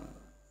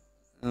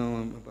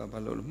ဘာ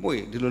လို့မှုေ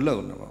ဒီလိုလှု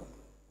ပ်နေပါ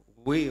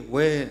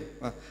ဝဲ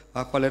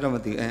ဘာခေါ်လဲတော့မ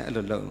သိအဲ့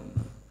လိုလှုပ်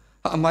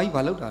အမကြီး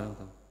ဘာလှုပ်တာတော့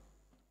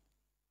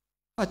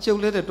အကျုပ်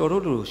လဲတဲ့တော်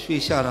တို့လိုရွှေ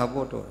ရှာတာ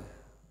ပေါ့တော်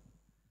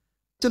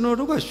ကျွန်တော်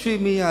တို့ကရွှေ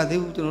မရသေး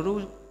ဘူးကျွန်တော်တို့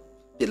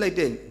ပြစ်လိုက်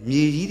တဲ့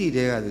မြေကြီးတွေ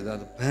တဲကဆိုတော့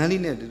ဘန်း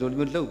လေးနဲ့ဒီလို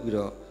မျိုးလှုပ်ပြီး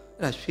တော့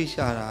အဲ့ဒါရွှေ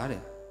ရှာတာ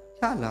တဲ့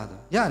ရလာ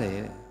တော့ရတယ်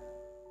တဲ့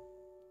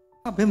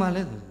ဘယ်မှာ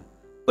လဲဆို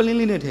ပလင်း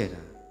လေးနဲ့ထည့်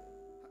တာ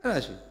အဲ့ဒါ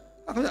ရွှေ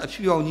အဖြူ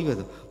အောင်ကြီးပဲ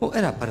ဆိုဟို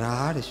အဲ့ဒါဗရာ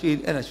တဲ့ရွှေ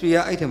အဲ့ဒါရွှေရ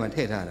အဲ့ထဲမှာထ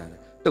ည့်ထားတာတဲ့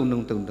တုံနဲ့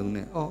ဩ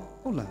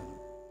ဟုတ်လား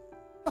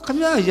ခင်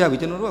ဗျားရပြီ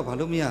ကျွန်တော်တို့ကဘာ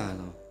လို့မရ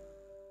အောင်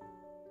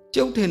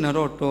ကျုပ်ထင်တာ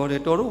တော့တော်တ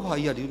ယ်တော်တို့ဟာ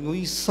ကြီးကဒီမျိုး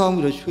ကြီးစောင်း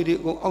ပြီးတော့ရွှေတွေ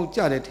အကုန်အောက်ကျ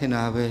တယ်ထင်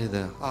တာပဲ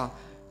ဆို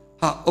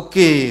ဟာโอเค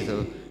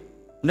ဆို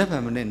နေ့ဖ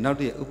န်မနဲ့နောက်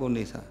တည့်ဥပုံ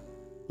နေစာ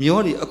မျော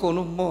တွေအကုန်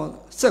လုံးမော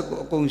စက်ကို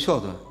အကုန်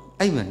လျှော့သွား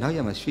အဲ့မှာနောက်ရ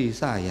မှာရွှေ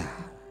စရ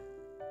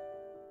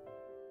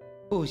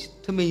ဟို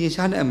သမင်ရင်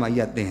ရှားတဲ့အမ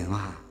ကြီးကတင်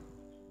သွားဒါ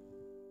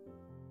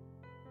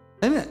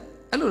ပေမဲ့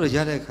အဲ့လိုတော့ရ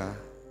တဲ့အခါ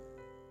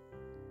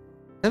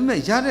ဒါပေမဲ့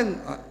ရတဲ့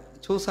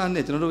ချိုးစား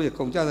နဲ့ကျွန်တော်တို့ရဲ့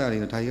ကုန်ကြတာတွေ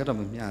ဒါကြီးကတော့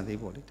မမျှသေး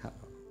ပေါ့လေထား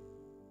တော့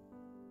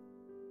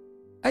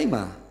အဲ့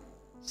မှာ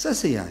ဆက်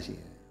စရာရှိ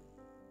တယ်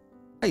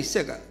အဲ့ဆ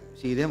က်က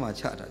ရေထဲမှာ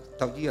ချတာ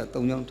တောက်ကြီးက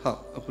3ချောင်းထောက်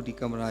အခုဒီ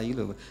ကင်မရာကြီး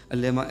လိုပဲအ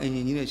လယ်မှာအင်ဂျ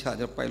င်ကြီးနဲ့ချ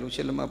ကြပိုက်လို့ရှ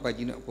စ်လက်မပိုက်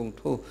ကြီးနဲ့အကုန်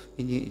ထိုးအ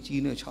င်ဂျင်အ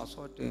ကြီးနဲ့ချ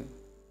ဆော့တင်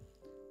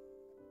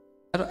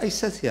အဲ့တော့အဲ့ဆ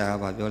က်စရာက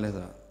ဘာပြောလဲ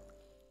ဆိုတော့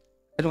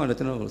အဲ့တော့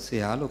ကျွန်တော်ဆ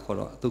ရာလို့ခေါ်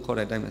တော့သူခေါ်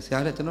တဲ့အတိုင်းပဲဆရာ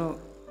လည်းကျွန်တော်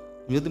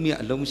မျိုးသမီးက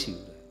အလုံးမရှိ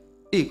ဘူး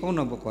အေးကောင်း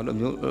တော့ပေါ့ကွာလို့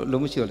မျိုးအ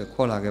လုံးမရှိတော့လေ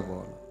ခေါ်လာခဲ့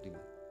ပေါ့ဒီ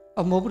မှာ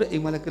အမဟုတ်ဘူးအိ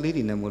မ်မှာလည်းကလေး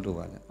တွေနဲ့မလို့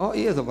ပါနဲ့အော်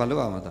အေးဆိုဘာလို့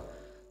ရမှာသာ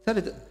ဆရာ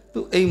သူ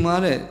အိမ်မှာ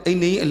တဲ့အိမ်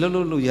နေအလုံး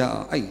လို့ရ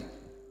အောင်အဲ့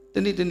တ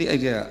နေ့အဲ့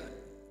က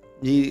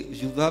မြေ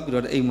ယူသွားပြီး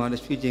တော့အိမ်မှာလ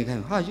ည်းရွှေကျင်ခို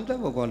င်းဟာယူလို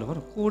က်ပေါ့ကွာလို့ဟော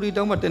ကိုရီ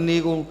တောင်းမှတ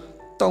နေ့ကုန်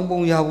တောင်ပုံ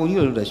ရာပုံ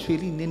ကြီးလို့ရွှေ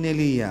လေးနည်းနည်း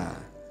လေးရ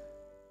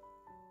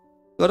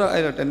တော့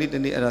အဲ့တော့တနေ့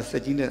အဲ့ဒါဆ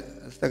က်ကြီးနဲ့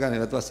ဆက်ကနေ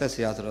တော့သူကဆက်ဆ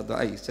ရာဆိုတော့သူ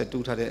အဲ့ဆက်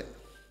တူးထားတဲ့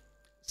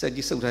ဆက်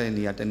ကြီးစုပ်ထားတဲ့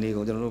နေရာတနေ့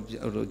ကုန်ကျွန်တော်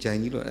တို့ဂျိုင်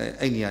ကြီးလို့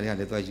အဲ့နေရာတွေက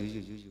လည်းသူကယူ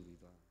ပြီး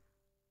သွား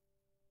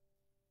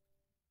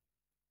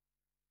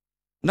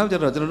နောက်ကြ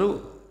တော့ကျွန်တော်တို့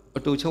အ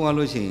တူချုံရ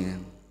လို့ရှိရင်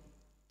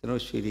ကျွန်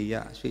တော်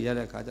ရွှေရ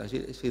တဲ့အခါကျ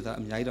ရွှေသား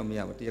အများကြီးတော့မရ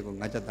ဘူးတရက်ကို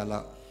9ချက်သားလော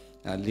က်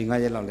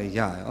4-5ရက်လောက်လည်းရ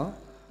ရော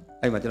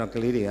အဲ့မှာကျွန်တော်က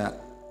လေးတွေက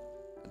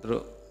သူ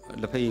တို့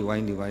လက်ဖက်ရည်ဝို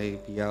င်းတွေပါ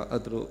ပြီးရ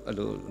သူတို့အဲ့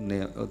လိုနေ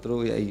သူ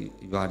တို့ရဲ့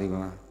ရွာတွေ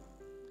မှာ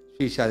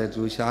ရွှေရှာတယ်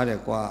သူရှားတယ်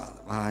ကွာ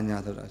ဘာညာ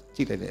ဆိုတာကြ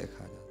ည့်လိုက်တဲ့အ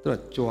ခါကျသူက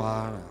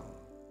ကြွားတာ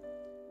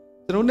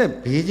ကျွန်တော်နဲ့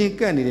ဘေးချင်း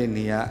ကပ်နေတဲ့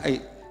နေရာအဲ့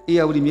အေ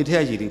ယာဝတီမြေထ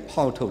က်ရည်တွေ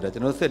ဖောက်ထုတ်တယ်ကျွ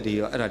န်တော်ဆက်တွေ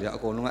ရောအဲ့ဒါတွေအ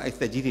ကုန်လုံးအဲ့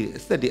ဆက်ကြီးတွေ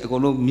ဆက်တွေအကု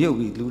န်လုံးမြုပ်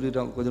ပြီးလူတွေ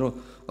တော့ကျွန်တော်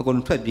အကုန်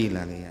လုံးထွက်ပြေး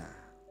လာနေရ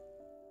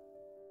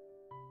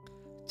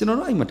ကျွန်တော်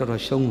တို့အဲ့မှာတော်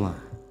တော်ရှုံးသွား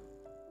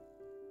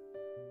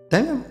ဒါပေ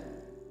မဲ့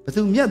ဘယ်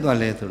သူမြတ်သွား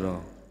လဲဆို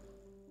တော့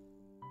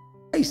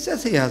အဲ့ဆက်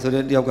ဆရာဆို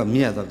တဲ့တယောက်က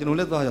မြတ်သွားကျွန်တော်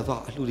လည်းသွား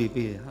အလှူတွေ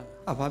ပေးတယ်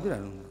ဟာဘာဖြစ်တာ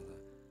လဲ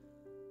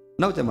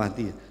နောက်ကျမှ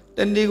သိတယ်တ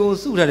နေ့ကို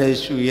စုထားတဲ့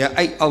ရွှေရ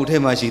အဲ့အောက်ထဲ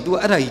မှာရှိ तू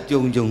အဲ့ဒါကြီး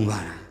ကြုံ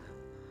သွားတာ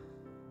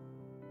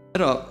အဲ့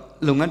တော့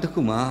လုပ်ငန်းတစ်ခု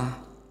မှာ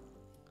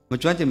မ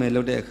ကျွမ်းကျင်မဲ့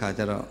လုပ်တဲ့အခါ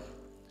ကျတော့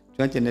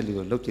ကျွမ်းကျင်တဲ့လူ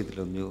ကိုလုပ်ကြည့်တယ်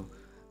လို့မျိုး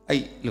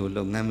အဲ့လို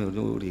လုပ်ငန်းမျိုး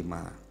တွေ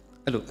မှာ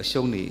အဲ့လိုအ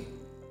ရှုံးတွေ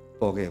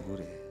ပေါ်ခဲ့ဘူး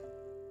တယ်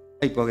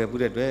အဲ့ပေါ်ခဲ့ဘူး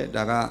တဲ့အတွက်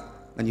ဒါကငါ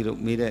ကြီးတို့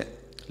မေးတဲ့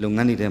လုပ်င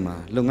န်းတွေထဲမှာ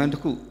လုပ်ငန်းတ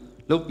စ်ခု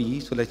လုပ်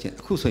ပြီးဆိုလိုက်ချင်း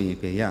အခုဆိုရင်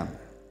ပြန်ရမယ်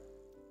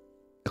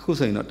အခု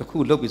ဆိုရင်တော့တစ်ခု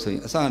လုပ်ပြီးဆိုရ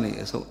င်အစနေ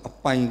အဆုံးအ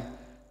ပိုင်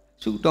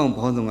ရှုတောင်း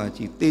ဘောဆုံးက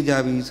ကြည်တေးကြ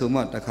ပြီးဆို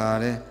မှတခါ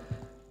တည်း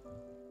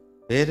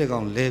ဘဲတကော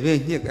င်လေပဲ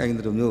ညှက်ကိုင်း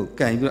တဲ့လိုမျိုး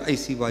ကင်ပြီးတော့အဲ့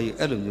စီးပွားရေး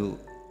အဲ့လိုမျိုး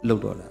လု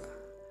ပ်တော့တာ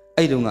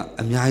အဲ့တုန်းက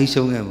အများကြီး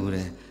ရှုံးခဲ့မှုတ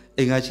ယ်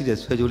အိမ်ကရှိတဲ့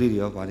ဆွဲကြိုးလေးတွေ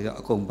ရောဗာတွေရော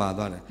အကုန်ပါ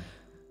သွားတယ်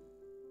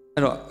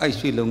အဲ့တော့အဲ့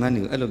ရွှေလုပ်ငန်း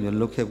တွေကိုအဲ့လိုမျိုး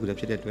လုပ်ခဲ့မှုတယ်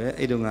ဖြစ်တဲ့အတွက်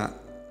အဲ့တုန်းက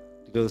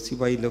ဒီလိုစီး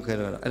ပွားရေးလုပ်ခဲ့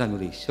တော့အဲ့လို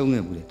မျိုးတွေရှုံး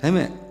ခဲ့မှုတယ်ဒါပေ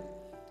မဲ့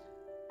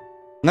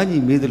ငါ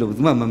ကြီးမေးသလိုဘယ်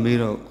သူမှမမေး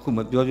တော့အခုမ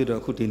ပြောပြတော့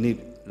အခုဒီနေ့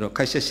တော့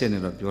ခိုက်ရှက်နေ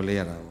တော့ပြောလဲ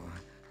ရတာပါ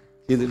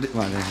ကျေးဇူးတင်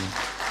ပါတယ်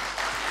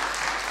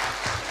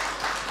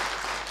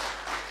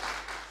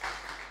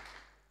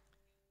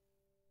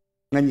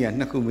ငါကြီးက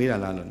နှစ်ခုမေးတာ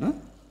လားလို့နော်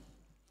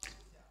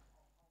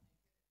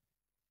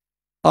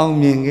အောင်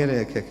မြင်ခဲ့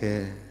တဲ့အခက်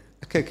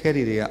ခဲ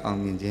တွေကအောင်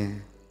မြင်ခြင်း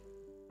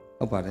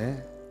ဟုတ်ပါတယ်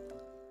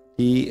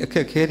ဒီအခ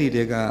က်ခဲ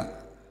တွေက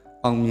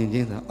အောင်မြင်ခြ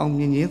င်း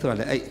ဆိုတာ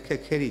လည်းအဲ့အခက်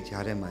ခဲတွေ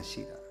ကြားထဲမှာ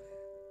ရှိတာ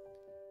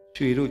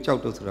ရွှေတို့ကြော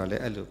က်တို့ဆိုတာလ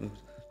ည်းအဲ့လို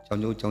ကြောင်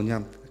ကြောင်ည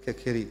အခက်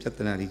ခဲတွေပြ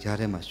ဿနာတွေကြား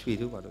ထဲမှာရွှေ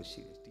တို့ပါလို့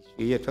ရှိတယ်ဒီ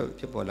ရွှေရဲ့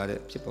ဖြစ်ပေါ်လာတဲ့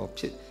ဖြ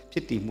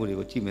စ်တည်မှုတွေ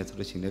ကိုကြည့်မယ်ဆို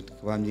လို့ရှိရင်က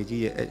ဘာမြေ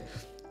ကြီးရဲ့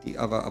ဒီ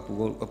အောက်က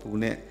အပူ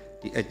နဲ့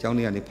ဒီအကြောင်း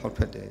တွေကနေဖောက်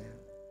ထွက်တယ်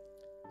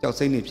ကြောက်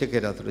စိမ့်နေဖြစ်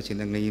ခဲ့တာဆိုလို့ရှိ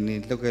ရင်ငရင်နေ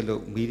လှုပ်ခဲ့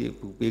လို့မီးတွေ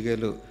ပူပေးခဲ့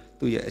လို့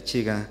သူ့ရဲ့အခြေ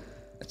ခံ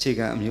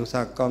အမျိုးအ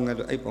စားကောင်းခဲ့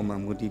လို့အဲ့ပေါ်မှာ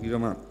မူတည်ပြီး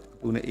တော့မှအ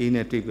ပူနဲ့အေး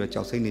နဲ့တွေ့ပြီးတော့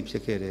ကြောက်စိမ့်နေဖြ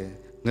စ်ခဲ့တယ်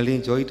ငလင်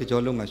ကြောကြီးတစ်ကြော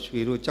လုံးကရွှေ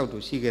တို့ကြောက်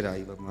တို့ရှိခဲ့တာ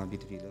ကြီးပါမှာ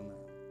ပြီးတပြီလုံးမှာ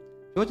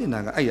ပြောချင်တာ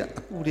ကအဲ့ရ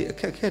အပူတွေအ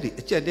ခက်ခဲတွေ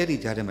အကြက်တဲတွေ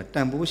ကြားထဲမှာတ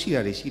န်ဖိုးရှိ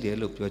တာတွေရှိတယ်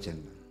လို့ပြောချင်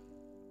တယ်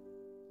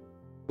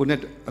ကိုနဲ့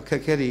အခ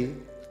က်ခဲတွေ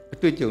အ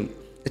တွေ့အကြုံ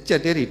အကြ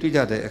က်တဲတွေတွေ့ကြ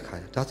တဲ့အခါ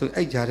ဒါဆို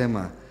အဲ့ကြားထဲ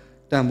မှာ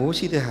တန်ဖိုး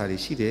ရှိတဲ့ဟာတွေ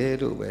ရှိတယ်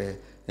လို့ပဲ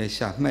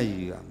ရှာမှတ်ယူ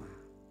ရမှာ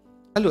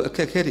အဲ့လိုအခ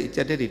က်ခဲတွေအကြ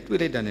က်တဲတွေတွေ့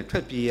လိုက်တာနဲ့ထွ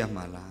က်ပြေးရ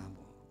မှာလား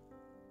ပေါ့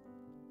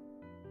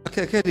အခ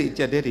က်ခဲတွေအ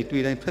ကြက်တဲတွေ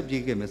တွေ့တိုင်းထွက်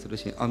ပြေးခဲ့မယ်ဆို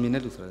လို့ရှိရင်အောင်မြင်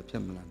တဲ့လူဆိုတာဖြ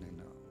စ်မလာနိုင်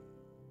တော့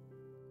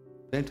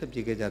ဘယ်ထွက်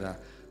ပြေးခဲ့ကြတာ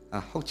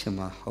ဟုတ်ချင်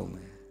မှဟုတ်မ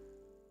ယ်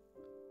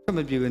ထွက်မ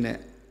ပြေးဘဲနဲ့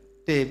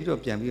တည်ပြီးတော့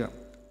ပြန်ပြီးတော့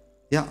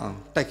ရအောင်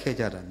တိုက်ခဲ့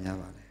ကြတာများ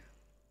ပါတယ်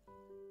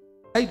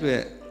အဲ့အတွ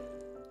က်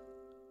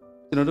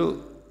ကျွန်တော်တို့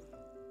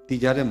ဒီ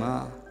ကြားထဲမှာ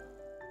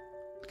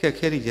အခက်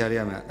ခဲတွေကြားရ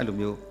မှာအဲ့လို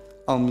မျိုး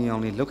အောင်မြင်အော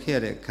င်လေးလုပ်ခဲ့ရ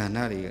တဲ့ခန္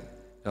ဓာတွေ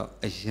တော့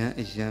အ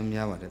ယံ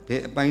များပါတယ်ဘ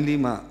ယ်အပိုင်းလေး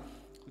မှ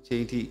ခုချိ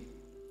န်ထိ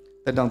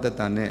တက်တောင့်တက်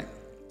တာနဲ့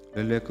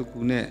လွယ်ကူကူ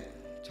နဲ့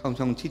ချောင်း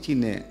ချိ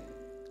နဲ့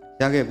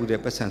ရခဲ့ဘူးတဲ့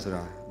ပတ်စံဆို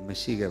တာမ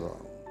ရှိခဲ့ပါ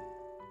ဘူး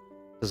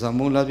သဇ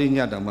မုံလာပြည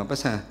တောင်မှပ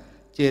တ်စံ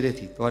ကျဲတဲ့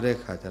ထီသွားတဲ့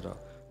ခါကျတော့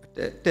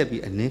တက်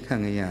ပြီးအနှင်းခံ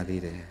ရရ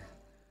သေးတယ်ဒါ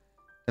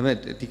ပေမဲ့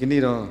ဒီက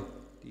နေ့တော့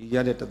ဒီရ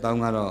တဲ့1000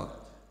ကတော့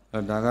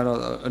ဒါကတော့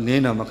အနှ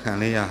င်းတော့မခံ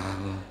လဲရ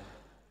ဘူး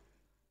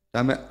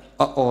ဒါပေမဲ့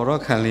အော်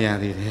တော့ခံလဲရ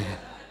သေးတယ်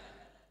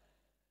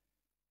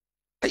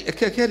အဲ့အ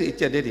ခက်ခဲတွေအ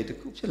ကြက်တဲ့တွေတ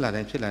ခုဖြစ်လာ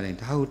တိုင်း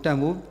ဒါကိုတန်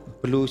ဖို့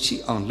ဘလို့ရှိ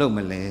အောင်လုပ်မ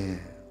လဲ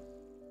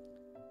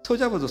ဆို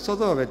ကြပါစို့စော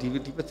စောပဲဒီ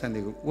ပတ်စံ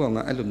တွေကိုဥအောင်က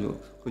အဲ့လိုမျိုး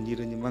ခွန်ကြီး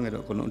တို့ညီမငယ်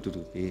တို့အကုန်လုံးအတူ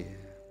တူပေး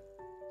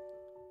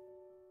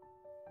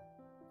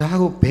ဒါ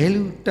ကိုဘယ်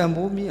လိုတန်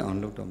ဖိုးမြင့်အောင်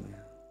လုပ်တော့မလဲ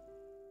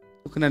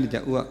ခဏတည်းက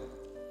ဥ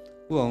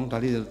အောင်ဒါ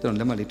လေးတော့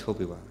လက်မှတ်လေးထိုး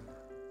ပေးပါ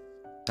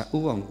ဒါဥ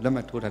အောင်လက်မှ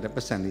တ်ထိုးထားတဲ့ပ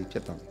တ်စံလေးဖြ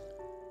စ်သွားတယ်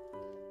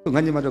ခုငါ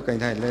ညီမတို့ကင်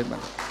ထားတဲ့လက်မှ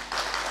တ်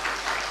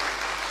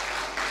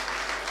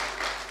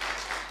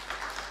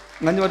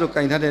ngắn nhau được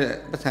cảnh thà để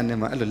bắt sản này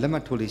mà ở lần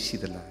mắt thôi đi xí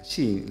là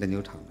xí là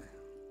nhiều thằng này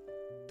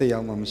tây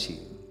ao mà xí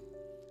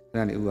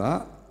cái này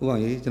ủa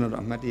ấy cho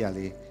nó mắt đi à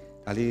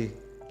li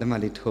lần mắt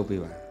đi thô bì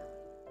vào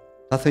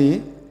ta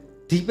thấy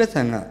đi bắt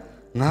sản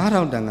ngã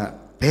rau đằng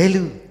bé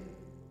lu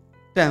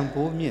tràn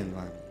bố miền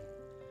vào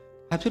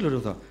hấp chút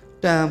rồi thôi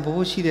tràn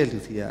bố xí để được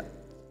gì à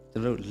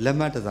cho nó lần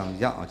mắt ta rằng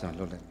dạo cho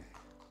nó lên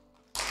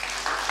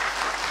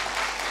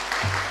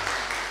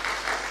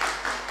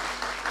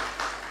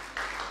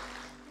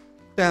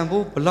tràn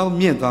bố bao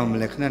miền vào mà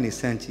lại khả năng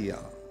sinh chi à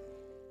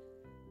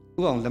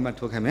ông lần mắt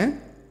thuộc hay mấy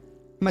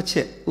mà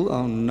chết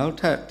ông nói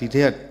thật thì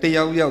thế tây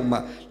ao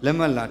mà lần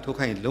mắt là thuộc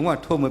hay lúc mà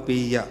thuộc mà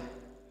bị à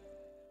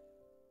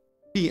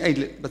đi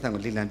ấy bắt sang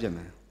còn đi làm gì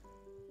mà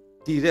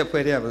đi đấy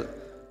phải đấy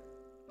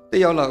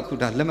tây ao là khu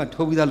đó lần mắt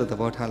thuộc bây giờ là tập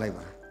vào thà lại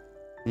mà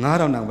ngã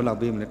đâu nào bao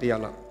bị mà tây ao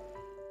là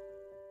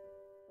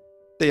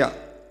tây ao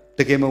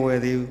tự cái mà về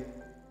đi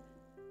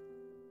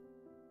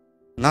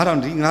ngã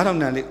đâu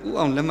nào đi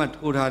ông lần mắt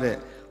thuộc thà đấy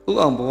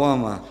ông bảo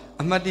mà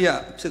mà đi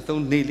à sẽ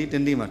tốn nề lý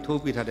đến đi mà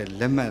thuộc bị thà đấy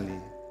lần mắt đi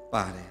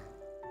bà đấy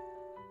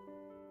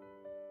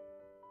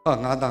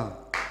ngã đâu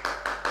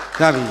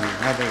ra đi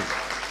ngã đâu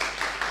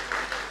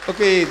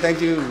okay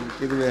thank you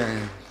chị tôi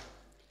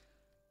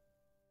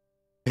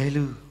bé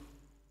lu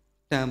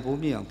tạm bố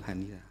miệng phản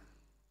đi ra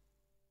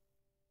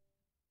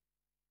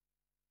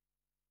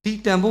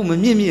đi tạm bố mà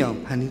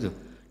miệng phản đi rồi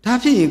đã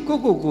phải gì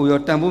cô rồi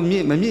tạm bố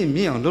miệng mà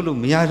miệng lúc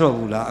mình nhai rồi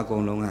là ở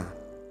cùng luôn à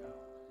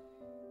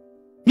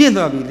miệng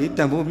đó bị lý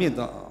tạm bố miệng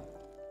đó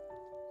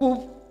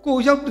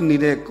cô giáo đi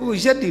này cô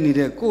giáo đi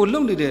này cô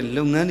lâu đi này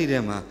lâu ngắn đi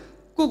này mà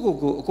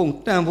cô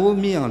cùng tạm bố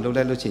miệng lâu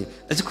lại lâu chỉ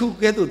ở chỗ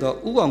cái đó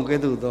ông cái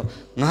đó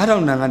ngã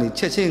đâu nàng anh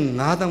chết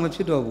ngã đâu mà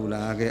chết đâu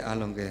là cái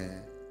along cái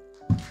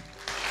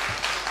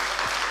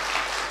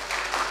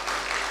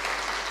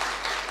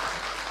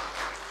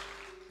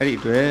ấy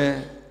rồi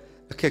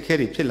cái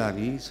đi chết là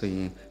vì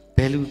rồi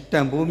bé lu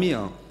tạm bố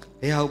miệng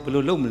bé học bê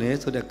lâu mình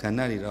số được cái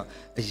này rồi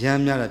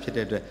giảm nhá là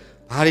chết rồi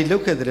bà đi lâu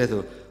cái đó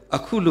rồi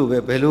aku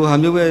lu bé lu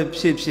ham như bé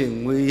chết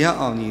người ya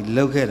ông đi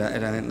lâu cái đó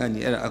là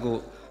ngay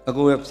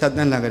aku sát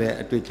nan là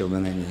cái tuổi châu mà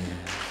ngay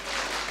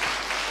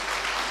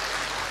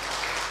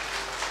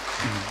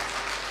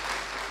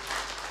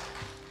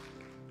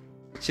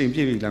chuyện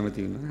gì làm cái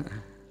tiếng đó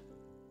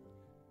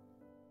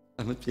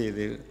làm cái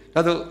gì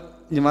đó thôi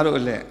nhưng mà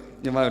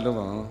đâu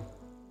bảo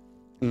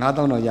ngã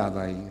đâu nó già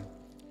vậy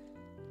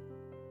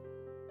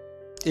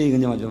cái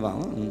nhưng mà cho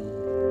bảo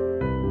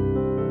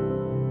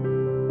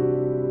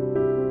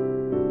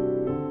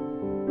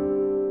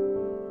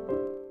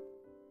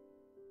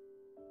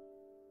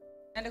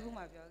anh đã cũng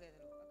màပြော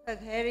cái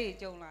khé đi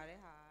trông là đấy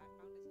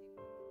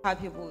hả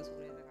phiền bù xuống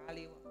đấy cái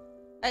gì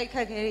vậy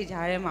khé đi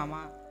trả đấy mà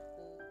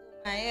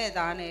ngày ấy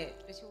ta này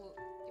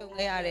trông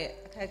cái gì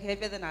đấy khé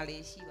biết là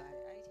lý xí vậy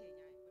ấy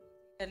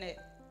cái này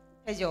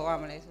cái chỗ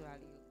mà lấy số là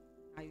lý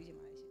ai biết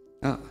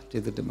mà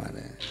thế tôi mà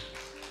đấy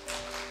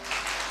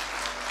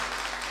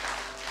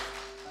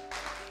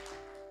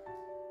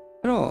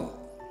rồi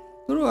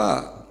tôi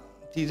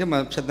thì thế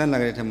mà sát nan là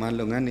cái thằng mà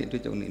lâu ngắn này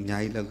tôi chọn niệm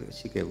nhảy lâu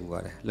xí cái vụ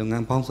vậy lâu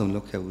ngắn phong song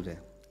lâu cái vụ đấy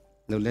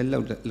lâu lên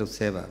lâu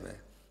xe vào vậy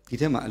thì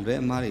thế mà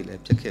lối mà đi lại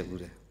chắc cái vụ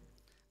đấy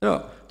rồi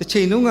cái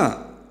chuyện đúng à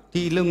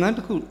thì lâu ngắn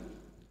tôi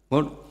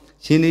một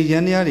xin đi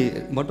dân nhà đi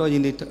một đôi gì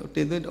đi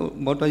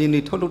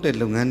thôi lúc đấy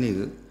lâu ngắn này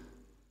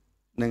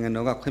nên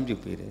nó gặp không chịu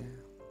về đấy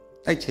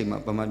ai chuyện mà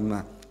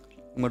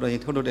một đôi gì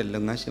thôi lúc đấy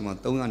lâu ngắn xem mà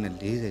tông anh này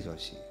lý giải cho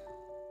xí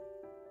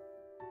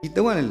thì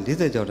tông anh này lý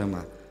giải cho rằng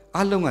mà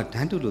anh lâu ngắn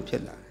đàn tụ lụp chết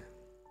lại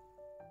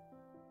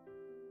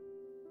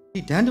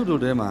thì đàn tụ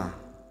lụp đấy mà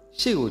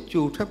sẽ có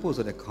chủ tháp bộ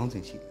rồi để không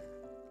thành gì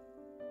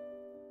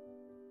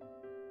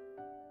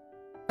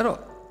rồi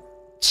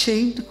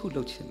chính thức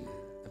lâu chuyện này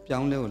ပြော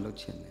lâu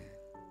chuyện này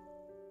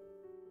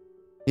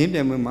miếng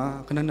bèn mới mà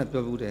cái này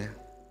ပြောvui đấy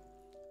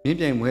miếng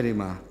bèn mới đấy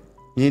mà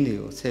miếng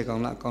điều xe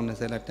con này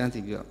sẽ là trang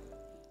gì vậy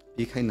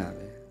bị khai nào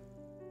đấy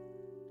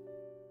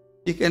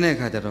bị cái này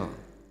khai rồi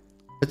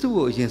cái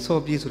chỗ ở trên so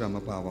bị rồi mà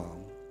bảo vào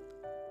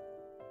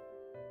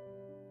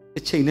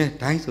cái chuyện này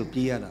đánh số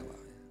bị à đó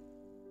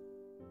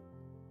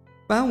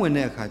bán nguyên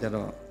này khai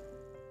rồi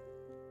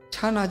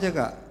chana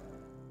jaga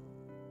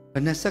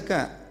bên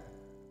second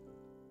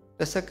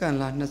the second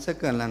là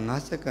ngã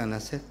second là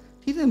sẽ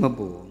thì thế mà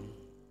bù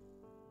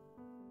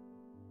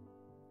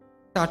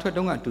ta thoát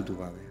đông ăn tụt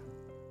vào vậy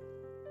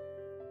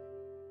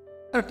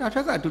ta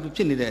thoát ăn tụtဖြ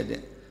စ်နေတယ်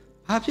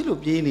ဘာဖြစ်လို့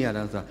ပြေးနေရ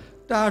တာဆို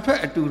တာတာထွက်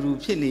အတူတူ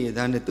ဖြစ်နေ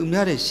တာနဲ့သူ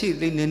များတဲ့ရှေ့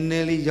လေးနည်းန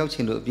ည်းလေးရောက်ချ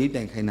င်လို့ပြေးပြ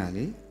န်ခိုင်းတာ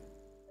လေ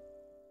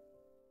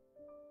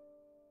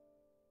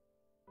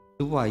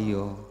လူဝါကြီး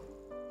ရော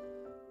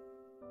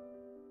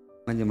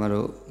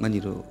မညီ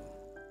တို့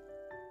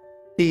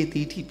တီ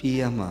ထိပြေး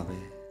ရမှာပဲ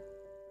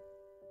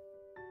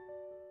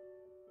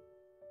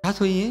ဒါ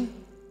ဆိုရင်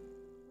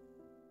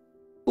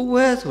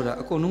ဝဲဆိုတာ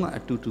အကုန်လုံးကအ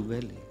တူတူပဲ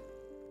လေ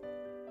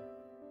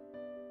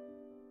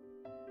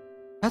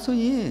ဒါဆို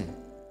ရင်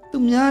သူ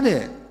များ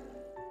တဲ့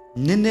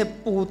နည်းနည်း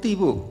ပိုသိ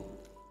ဖို့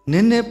န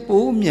ည်းနည်း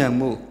ပိုမြန်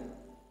မှု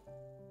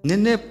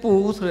nene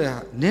po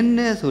soda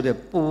nene soda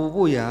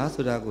po ya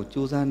soda ko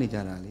chosa ni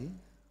jara le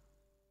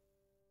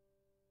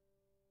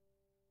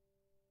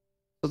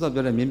so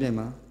ပြောတဲ့မြင်းပြိုင်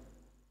မှာ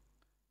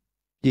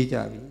ပြေးကြ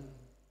ပြီ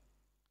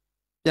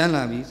ပြန်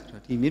လာပြီဆို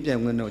တော့ဒီမြင်းပြို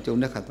င်ဝင်တော့ကြုံ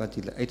တဲ့ခါသွားကြ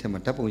ည့်လိုက်အဲ့ထက်မှာ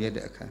ဓာတ်ပုံရိုက်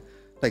တဲ့အခါ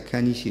တိုက်ခ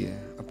န်းကြီးရှိတယ်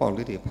အပေါက်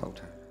လေးတွေဖောက်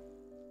ထား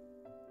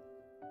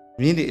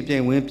မြင်းတွေအပြို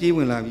င်ဝင်ပြေးဝ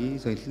င်လာပြီ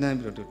ဆိုရင်လှမ်း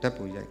ပြီးတော့ဓာတ်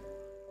ပုံရိုက်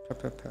ဖ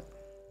တ်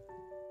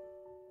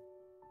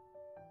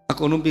အ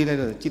ကုန်လုံးပြေးလိုက်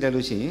တော့ကြည့်လိုက်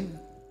လို့ရှိရင်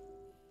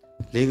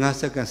4-5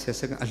 စက္ကန့်10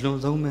 စက္ကန့်အလွန်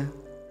ဆုံးပဲ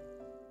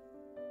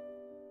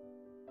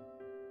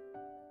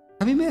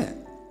ဒါပေမဲ့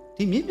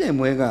ဒီမြင်းပြိုင်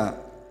ပွဲက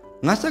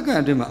5 စက္ကန့်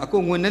အတွင်းမှာအကု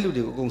န်ဝင်တဲ့လူ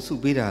တွေကိုအကုန်စု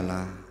ပေးတာ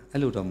လား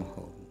အဲ့လိုတော့မ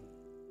ဟုတ်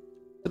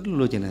ဘူးသူတို့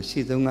လိုချင်တာ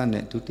ရှေ့ဆုံးက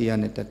နဲ့ဒုတိယ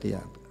နဲ့တတိယ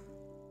ပဲ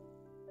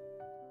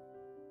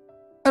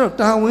အဲ့တော့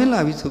တာဝင်းလာ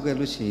ပြီဆိုခဲ့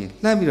လို့ရှိရင်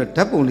လှမ်းပြီးတော့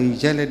ဓာတ်ပုံလေး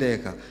ရိုက်လိုက်တဲ့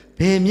အခါ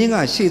ဘယ်မြင်းက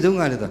ရှေ့ဆုံး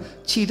ကလဲဆိုတော့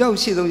ခြိတော့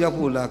ရှေ့ဆုံးရောက်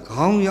ဖို့လား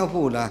ခေါင်းရောက်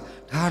ဖို့လား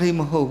ဒါတွေ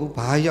မဟုတ်ဘူး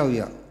ဘာရောက်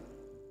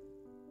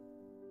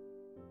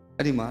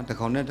အဲ့ဒီမှာတစ်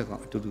ကောင်နဲ့တစ်ကော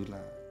င်အတူတူ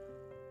လာ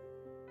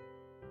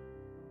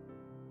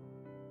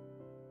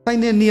ဖိုင်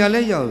တဲ့နေရာ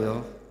လဲရောက်ရော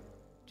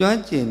ကျွမ်း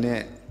ကျင်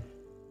တဲ့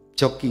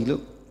ဂျော်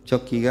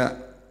ကီက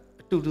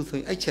အတူတူဆိုရ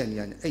င်အဲ့ချက်နေ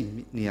ရာနဲ့အဲ့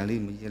နေရာ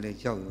လေးမရလဲ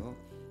ရောက်ရော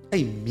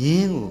အဲ့မြ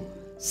င်းကို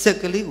စက်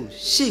ကလေးကို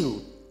ရှေ့ကို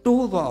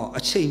တိုးသွားအောင်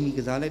အချိန်မီက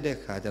စားလိုက်တဲ့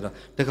ခါကျတော့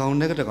တကောင်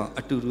နဲ့တကောင်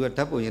အတူတူက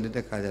ဓာတ်ပုံရ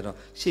တဲ့ခါကျတော့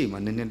ရှေ့မှာ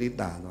နည်းနည်းလေး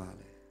တာသွား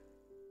တယ်။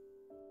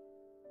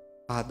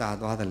ဘာတာ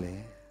သွားတယ်လဲ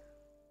။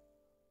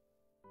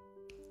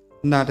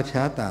နာတစ်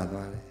ဖြားတာ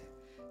သွားတယ်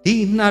။ဒီ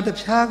နာတစ်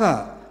ဖြားက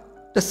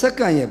တစ်စက္က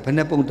န့်ရဲ့ဘယ်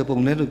နှပုံတစ်ပုံ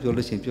လဲလို့ပြော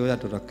လို့ရှိရင်ပြောရ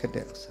တော့ခက်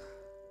တဲ့ဥစ္စာ။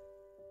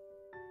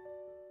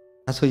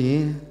အဲဆိုရ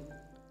င်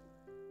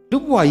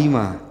လူ့ဘဝကြီး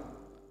မှာ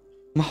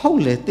မဟု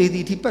တ်လေတေ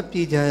တီထိပတ်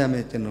ပြေးကြရမ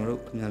ယ်ကျွန်တော်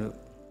တို့ခင်ဗျားတို့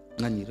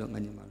ငါညီတို့ငါ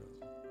ညီမတို့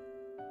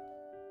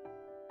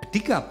အဓိ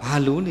ကဘာ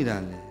လို့နေတာ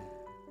လဲ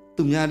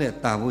သူများတဲ့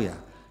တာဖို့ရ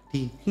ဒီ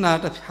နှာ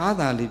တစ်ဖြား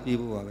သားလေးပြေး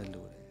ဖို့ပါပဲ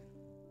လို့တယ်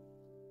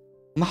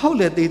မဟုတ်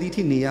လေတေတီ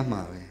ထိနေရ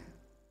မှာပဲ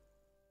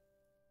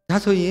ဒါ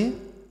ဆိုရင်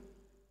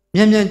မြ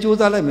န်မြန်ကြိုး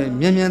စားလိုက်မယ်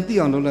မြန်မြန်သိ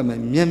အောင်လုပ်လိုက်မယ်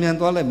မြန်မြန်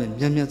သွားလိုက်မယ်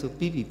မြန်မြန်ဆို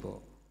ပြီးပြီပေါ့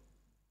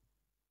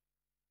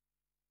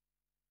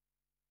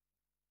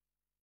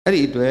အဲ့ဒီ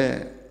အတွက်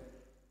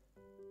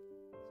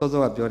စော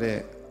စောကပြောတဲ့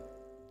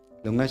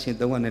လုပ်ငန်းရှင်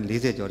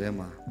340ကျော်ထဲ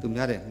မှာသူ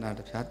များတဲ့နှာတ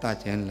စ်ဖြားတာ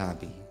ချမ်းလာ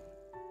ပြီ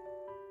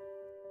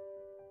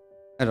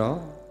အဲ့တော့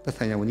သက်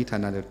ဆိုင်ရာဝန်ကြီးဌာ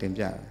နတွေတင်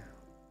ပြတယ်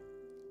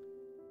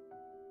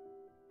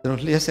ကျွန်တော်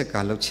လျှက်ဆက်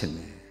ကားလုပ်ချင်တ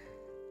ယ်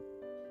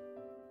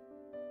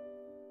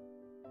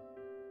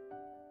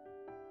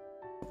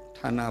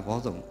ဌာနဘော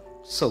င်းဆောင်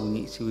စုံ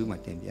ကြီးအစည်းအဝေးမှာ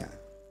တင်ပြ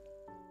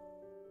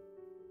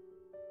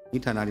ဒီ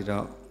ဌာနတွေ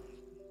တော့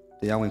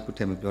တရားဝင်ခု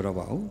ထဲမပြောတော့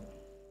ပါဘူး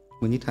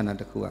ဝန်ကြီးဌာန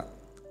တစ်ခုက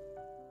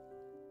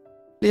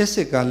လျှက်စ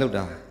စ်ကားလောက်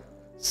တာ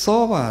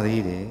စောပါ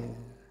သေးတယ်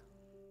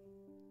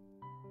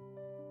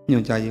ညွ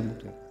န်ကြားရေးမှု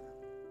တယ်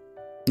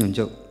ညွန်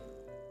ချုပ်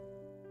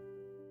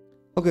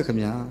ဟုတ်ကဲ့ခင်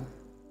ဗျာ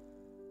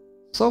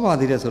စောပါ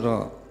သေးတယ်ဆို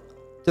တော့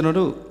ကျွန်တော်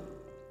တို့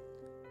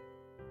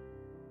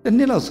တစ်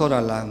နှစ်လောက်စောတာ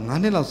လား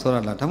9နှစ်လောက်စောတာ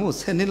လားဒါမှမဟုတ်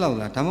10နှစ်လောက်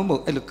လားဒါမှမဟု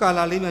တ်အဲ့လိုကာ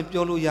လာလေးမှ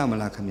ပြောလို့ရမ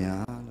လားခင်ဗျာ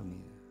လို့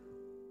မေးတယ်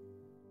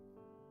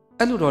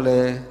အဲ့လိုတော့လေ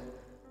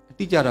အ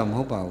တိအကျတော့မ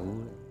ဟုတ်ပါ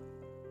ဘူး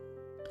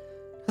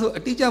အဲ့ဆို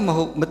အတိအကျမ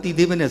ဟုတ်မတည်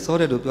သေးဘဲနဲ့စော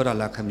တယ်လို့ပြောတာ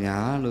လားခင်ဗျာ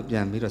လို့ပြ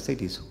န်ပြီးတော့စိတ်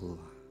တည်ဆို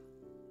ပါ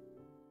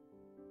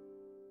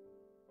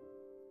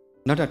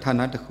နောက်တစ်ဌာန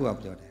တစ်ခုက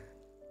ပြောတယ်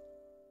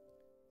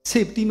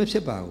safety မဖြ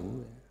စ်ပါဘူး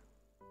တဲ့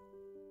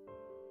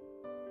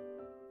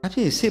အဖြ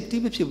စ် safety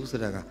မဖြစ်ဘူးဆို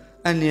တာက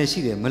အန္တရာယ်ရှိ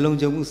တယ်မလုံ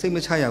ခြုံဘူးစိတ်မ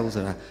ချရဘူး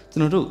ဆိုတာကျွ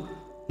န်တော်တို့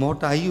မော်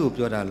တာကြီးကို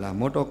ပြောတာလား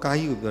မော်တော်ကား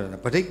ကြီးကိုပြောတာလား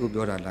ဗရိတ်ကို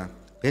ပြောတာလား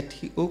ဘက်ထ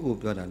ရီအိုးကို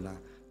ပြောတာလား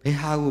ဘယ်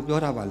ဟာကိုပြော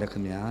တာပါလဲခ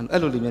င်ဗျာအဲ့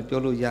လိုလေးများပြော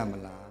လို့ရမ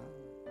လား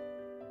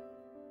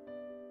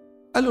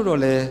အဲ့လိုတော့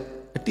လေ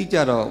အတိအကျ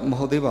တော့မ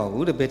ဟုတ်သေးပါ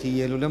ဘူးတဲ့ဘက်ထရီ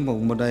ရယ်လို့လည်းမဟုတ်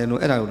ဘူးမော်တာရယ်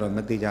လို့အဲ့ဒါတော့မ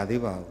သိကြ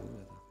သေးပါဘူး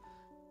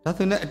ဒါ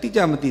ဆိုရင်အတိအကျ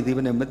မသိသေး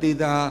ဘဲနဲ့မသိ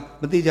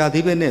ကြ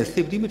သေးဘဲနဲ့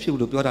safety မဖြစ်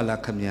ဘူးလို့ပြောတာ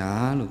လားခင်ဗျာ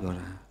လို့ပြော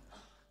တာ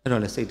အဲ့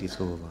တော့လေစိတ်တည်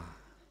ဆိုးပါ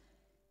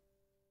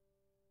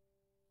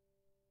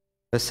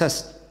research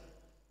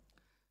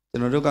ကျွ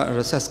န်တော်တို့က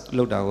research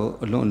လုပ်တာကို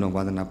အလွန်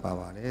ဝါသနာပါ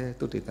ပါတယ်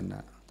သုတေသန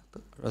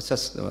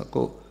research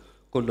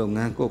ကိုလုပ်င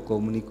န်းကိုကု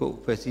မ္ပဏီကိုအ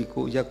ဖွဲ့အစည်း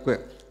ကိုရက်ကွက်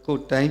ကို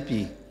တိုင်းပြ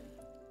ည်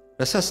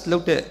research လု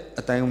ပ်တဲ့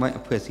အတိုင်းအဝိုင်း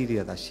အဖွဲ့အစည်းတွေ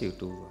ကသာရှေ့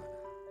တိုးသွားတာ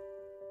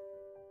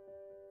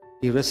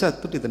ဒီ research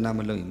သုတေသနမ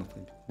လုပ်ရင်မဖွ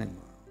င့်နိုင်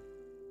ပါဘူး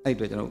အဲ့အ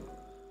တွက်ကျွန်တော်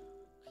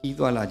ခီး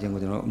သွားလာခြင်းကို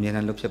ကျွန်တော်အများ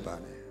အားလုပ်ဖြစ်ပါ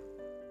တယ်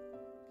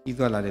ခီး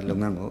သွားလာတဲ့လုပ်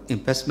ငန်းကို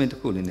investment တစ်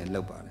ခုအနေနဲ့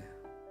လုပ်ပါတယ်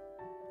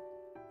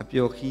အ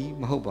ပျော်ခီး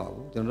မဟုတ်ပါ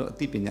ဘူးကျွန်တော်တို့အ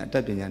သိပညာအတ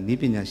တ်ပညာနည်း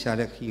ပညာရှာ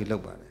တဲ့ခီးကိုလု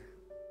ပ်ပါတယ်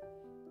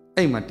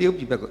အဲ့မှာတရုတ်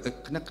ပြည်ဘက်ကို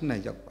ခဏ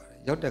ရောက်ပါတယ်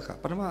ရောက်တဲ့အခါ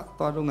ပထမ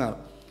သွားတော့က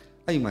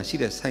အဲ့မှာရှိ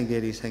တဲ့ဆိုင်က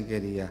ယ်တွေက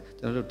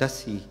ကျွန်တော်တို့ဓာတ်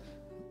စီ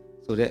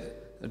ဆိုတဲ့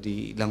ဒီ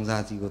လောင်စာ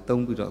စီကို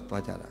သုံးပြီးတော့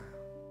သွားကြတာ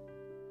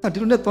ဒီ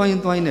လိုနဲ့သွားရင်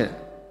နဲ့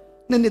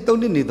2နှစ်3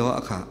နှစ်နေတော့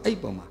အခါအဲ့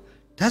ပေါ်မှာ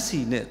ဓာတ်စီ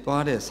နဲ့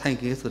သွားတဲ့ဆိုင်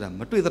ကယ်ဆိုတာမ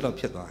တွေ့တော့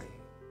ဖြစ်သွားပြီ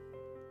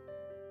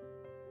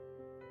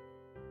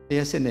တ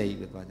ရားစစ်နေကြီး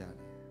ပဲသွားကြတ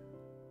ယ်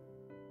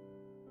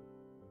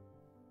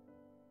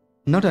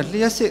နောက်တော့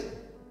လျှက်စစ်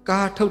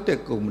ကားထုတ်တဲ့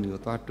ကုမ္ပဏီ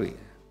ကိုသွားတွေ့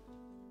တယ်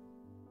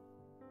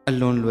အ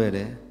လွန်လွယ်တ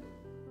ယ်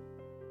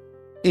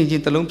အင်ဂျ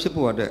င်တစ်လုံးဖြစ်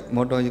ဖို့အတွက်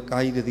မော်တော်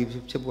ကားကြီးတစ်စီး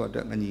ဖြစ်ဖို့အတွ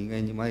က်ငညီမ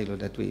ကြီးလို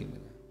တက်တွေ့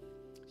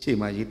ရှေ့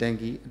မှာရေတန်း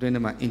ကြီးအတွင်းထဲ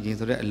မှာအင်ဂျင်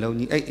ဆိုတဲ့အလုံး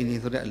ကြီးအဲ့အင်ဂျ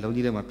င်ဆိုတဲ့အလုံး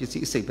ကြီးထဲမှာပစ္စ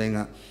ည်းအစိတ်ပိုင်း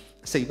ပေါ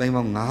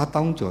င်း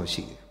9000ကျော်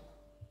ရှိတယ်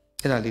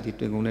အဲ့ဒါလေးတွေ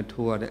တွင်ကုန်နဲ့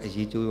ထိုးရတယ်အ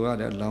ရေးကြိုရ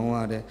တယ်လောင်းရ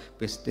တယ်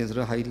ပစ္စတင်ဆို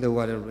တော့ဟိုက်လောက်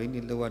ရတယ်ရိန်းနေ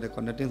လောက်ရတယ်ကွ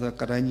န်နက်တင်ဆိုတော့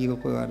ကတိုင်းကြီးကို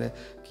ဖွဲ့ရတယ်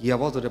ဂီယာ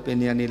ဘောဆိုတဲ့ပင်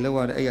နေရနေလောက်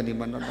ရတယ်အဲ့ကနေ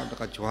မှနောက်တစ်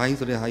ခါ join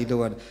ဆိုတဲ့ဟာကြီးလော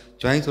က်ရတယ်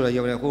join ဆိုတော့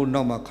ရောက်တယ်ဟို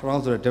နောက်မှာ crown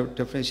ဆိုတဲ့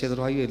differential ဆို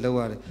တော့ဟာကြီးလောက်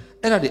ရတယ်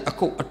အဲ့ဒါတွေအ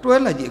ခုအတွဲ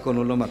လိုက်ကြီးအကုန်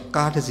လုံးမှာ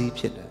ကားတစ်စီး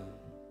ဖြစ်တယ်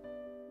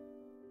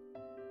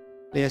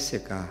လျှက်စ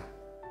စ်ကား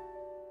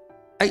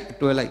အဲ့အ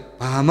တွဲလိုက်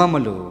ဘာမှမ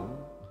လို့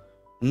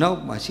နောက်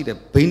မှာရှိတဲ့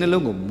ဘိန်းနှ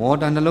လုံးကိုမော်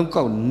တာနှလုံး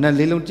ကောက်နက်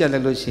လေးလုံးကြက်လို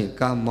က်လို့ရှိရင်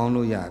ကားမောင်း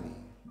လို့ရပြီ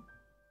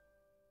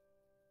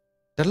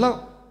ဒါလောက်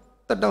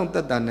တက်တောင့်တ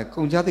က်တာနဲ့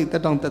ကုန်ကြသိတ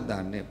က်တောင့်တက်တာ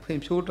နဲ့ဖွံ့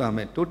ဖြိုးတာ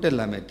မဲ့တိုးတက်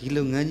လာမဲ့ဒီ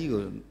လုပ်ငန်းကြီး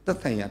ကိုသက်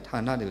ဆိုင်ရာဌာ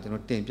နတွေကိုကျွန်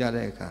တော်တင်ပြ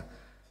တဲ့အခါ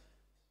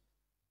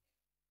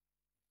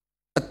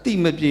အတိ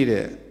မပြည့်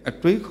တဲ့အ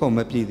တွေးခေါ်မ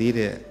ပြည့်သေး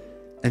တဲ့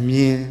အမြ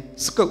င်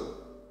scope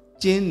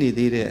ကျင်းနေ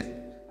သေးတဲ့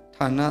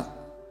ဌာန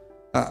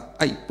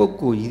အဲ့ပုံ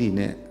ကိုကြီးတွေ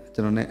နဲ့ကျွ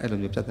န်တော်နဲ့အဲ့လို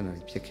မျိုးပြဿနာ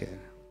တွေဖြစ်ခဲ့တ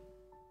ယ်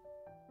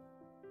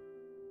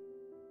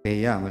ဘယ်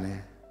ရမလဲ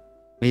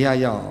မရ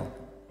ရအောင်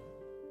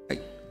အဲ့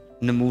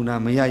နမူနာ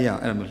မရရအောင်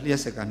အဲ့လိုမျိုးလျှ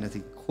က်စက်ကနှစ်စီ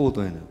ခိုး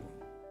သွင်းတယ်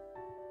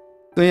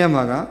သွင်းရ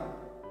မှာကဓာ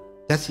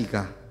တ်စီ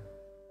ကား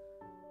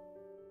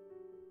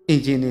အ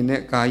င်ဂျင်တွေ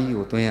နဲ့ကားကြီး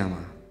ကိုသွင်းရ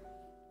မှာ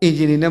အင်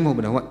ဂျင်တွေနဲ့မဟုတ်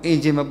ဘူးတော့အင်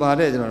ဂျင်မပါ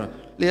တဲ့ကျွန်တော်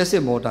လျှက်စ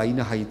စ်မော်တာကြီး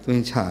နဲ့ဟာကြီးသွ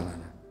င်းချလာ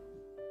တာ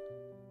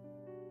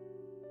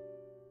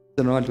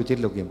ကျွန်တော်ကလူချစ်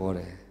လုပ်ခင်ပေါ်တ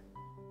ယ်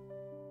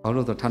ဘာ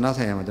လို့ဆိုဌာန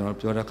ဆိုင်ရာမှာကျွန်တော်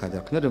ပြောတဲ့ခါကျ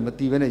ခင်ဗျားတို့မ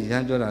တီးပဲနဲ့ရ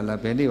မ်းပြောတာလား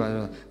ဘယ်နေ့ပါ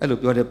အဲ့လို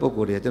ပြောတဲ့ပုံ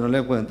ကိုယ်တွေကျွန်တော်လ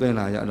ည်းပွင့်သွင်း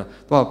လာရတော့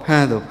တော့ဖ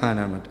မ်းတော့ဖမ်း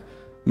တာ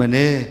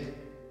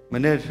မ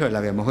နေ့ထွက်လာ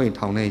ခဲ့မဟုတ်ရင်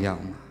ထောင်ထဲရော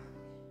က်မှာ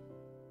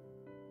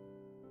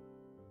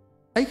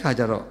အဲ့ခါ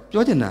ကျတော့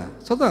ပြောချင်တာ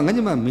စောစောငါ့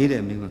ညီမမေးတ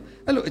ယ်မင်းက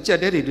အဲ့လိုအကြက်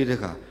တဲတွေတွေ့တဲ့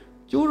ခါ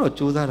ကျိုးတော့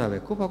စူးစမ်းတာပဲ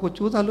ကိုဘာကို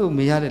စူးစမ်းလို့မ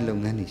ရတဲ့လု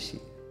ပ်ငန်းတွေရှိ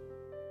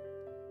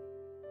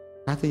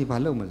ဒါသိဘာ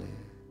လုပ်မလဲ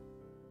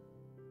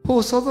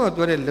ဖို့စောစော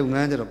ပြောတဲ့လုပ်င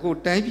န်းကျတော့ကို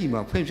တိုင်းပြည်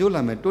မှာဖွံ့ဖြိုး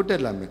လာမယ်တိုးတ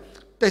က်လာမယ်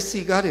တက်စီ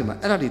ကားတွေမှာ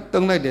အဲ့ဒါတွေ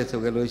တုံးလိုက်တယ်ဆို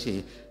ကြလို့ရှိရ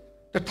င်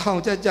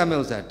1000ကျပ်ကြမဲ့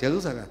ဥစ္စာဒဲဥ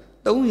စ္စာက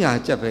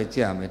300ကျပ်ပဲကြ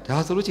မယ်ဒါ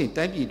ဆိုလို့ရှိရင်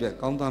တိုင်းပြည်အတွက်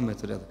ကောင်းသွားမယ်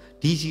ဆိုတော့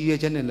ဒီကြီးရဲ့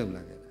ချက်နဲ့လုပ်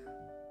လာခဲ့တာ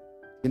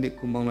ဒီနေ့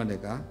ကုမောင်းလာတဲ့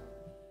က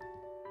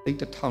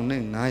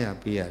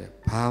1500ပေးရတယ်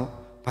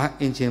ဘာ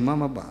အင်ဂျင်မှ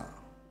မပါ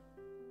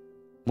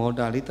မော်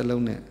တာလေးတစ်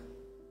လုံးနဲ့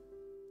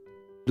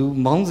လူ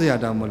မောင်းစရာ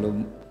တောင်မလို့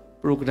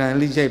program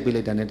လေးရိုက်ပေး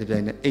လိုက်တာနဲ့တပြို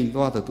င်နက်အိမ်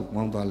သွားတော့သူ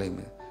မောင်းသွားလိုက်မ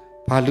ယ်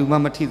ဘာလူမှ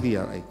မထိသိရ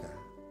အဲ့က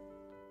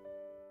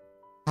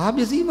ဘာပ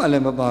စ္စည်းမှလ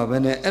ည်းမပါဘဲ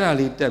နဲ့အဲ့ဒါ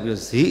လေးတက်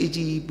ပြီးဈေးအ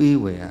ကြီးပေး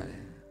ဝယ်ရ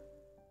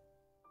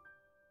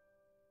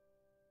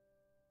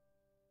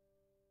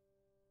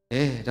တ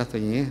ယ်ဒါ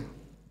ဆိုရင်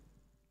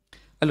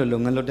အဲ့လိုလု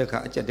ပ်ငန်းလုပ်တဲ့ခါ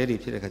အကျက်တဲတွေ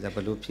ဖြစ်တဲ့ခါကျဘ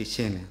ယ်လိုဖြည့်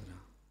ရှင်းလဲ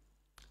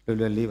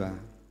လွယ်လေးပါ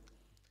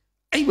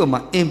အဲ့ပေါ်မှာ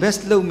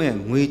invest လုပ်မဲ့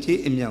ငွေကြေး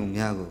အမြောက်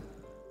များကို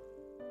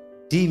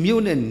ဒီ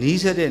မြို့နဲ့နီး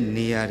စပ်တဲ့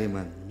နေရာတွေ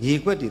မှာမြေ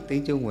ခွက်တွေသိ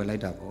မ်းကျုံဝယ်လို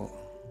က်တာပေါ့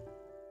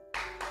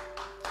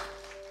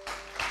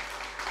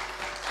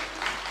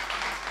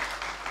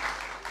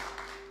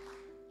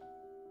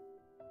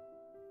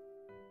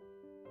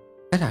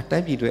အဲ့ဒါတို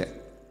င်းပြည်တွေ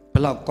ဘ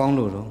လောက်ကောင်း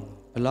လို့တော့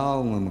ဘလော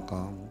က်မှမ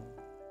ကောင်းဘူး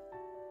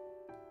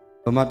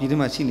ဗမာပြည်ထဲ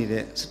မှာရှိနေ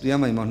တဲ့စတူဒီယို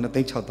မိုင်ပေါင်း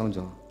2,600,000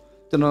ကျော်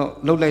ကျွန်တော်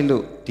လှုပ်လိုက်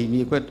လို့ဒီ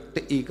မြေခွက်တ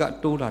အေက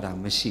တိုးလာတာ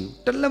မရှိ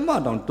ဘူးတလက်မ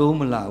တောင်တိုး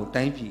မလာဘူး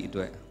တိုင်းပြည်အ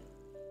တွက်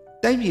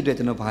ကျွ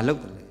န်တော်ဘာလုပ်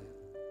တယ်လဲ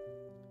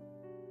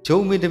ဂျုံ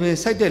မင်းတမင်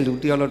စိုက်တဲ့လူ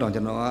တယောက်လောက်တောင်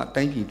ကျွန်တော်က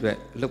တိုင်းပြည်အတွက်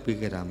လှုပ်ပေး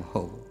ခဲ့တာမ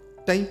ဟုတ်ဘူး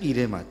တိုင်းပြည်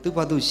ထဲမှာသူ့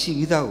ဘာသူရှိ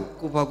ပြီးသား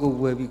ကိုဘာကို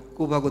ဝယ်ပြီး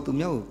ကိုဘာကိုသူ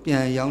များကိုပြ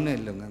န်ရောင်းတဲ့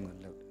လုပ်ငန်းကို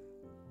လုပ်တယ်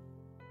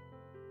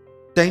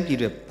တိုင်းပြည်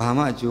တွေဘာ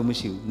မှအကျိုးမ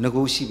ရှိဘူးင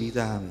ကိုရှိပြီး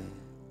သားပဲ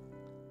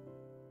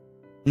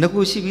င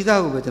ကိုရှိပြီးသား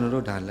ကိုပဲကျွန်တော်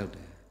တို့ဒါလုပ်တ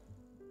ယ်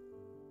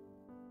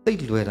သိ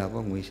လွယ်တာ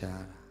ပေါ့ငွေရှာ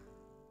တာ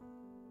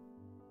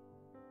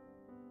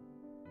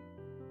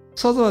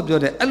စောစောပြော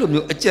တဲ့အဲ့လို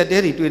မျိုးအကြက်တဲ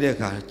တွေတွေ့တဲ့အ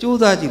ခါစူး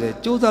စမ်းကြည့်တယ်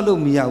စူးစမ်းလို့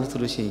မရဘူးဆို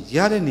လို့ရှိရင်ရ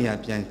တဲ့နေရာ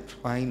ပြန်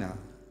try တာ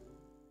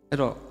အဲ့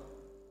တော့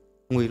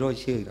ငွေတော့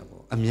ရှိရတာ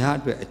ပေါ့အများ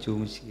အတွက်အကျိုး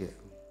မရှိရဲ့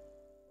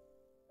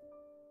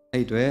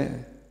အဲ့တွေ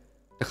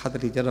တစ်ခါတ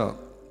လေကျတော့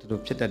ဒီလို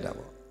ဖြစ်တတ်တာ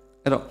ပေါ့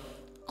အဲ့တော့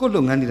ကိုယ်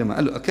လုပ်ငန်းတွေထဲမှာ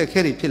အဲ့လိုအခက်အခဲ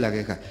တွေဖြစ်လာ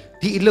ခဲ့အခါ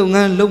ဒီအလုပ်င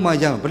န်းလုပ်မှ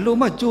ရဘလို့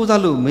မှစူးစ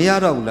မ်းလို့မရ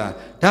တော့ဘူးလား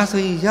ဒါ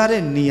ဆိုရင်ရ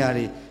တဲ့နေရာ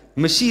တွေ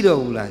မရှိတော့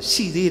ဘူးလား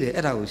ရှိသေးတယ်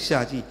အဲ့ဒါကိုရှာ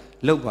ကြည့်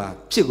လုပ်ပါ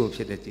ဖြစ်ကိုဖြ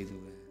စ်တဲ့ကျေး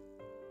ဇူးပဲ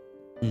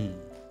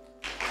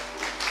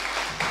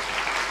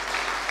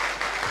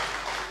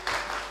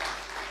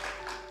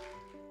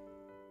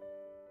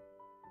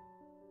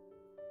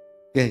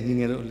ကဲညီ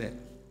ငယ်တို့လည်း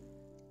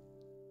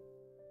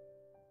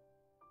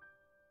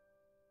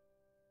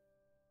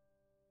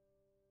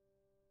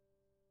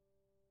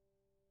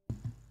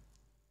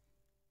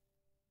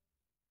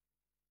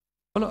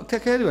ဘလို့အခ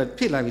က်အခဲတွေ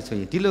ဖြစ်လာပြီဆို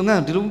ရင်ဒီလုပ်င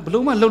န်းဒီလိုဘ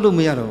လို့မှလုပ်လို့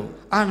မရတော့ဘူး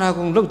အာနာ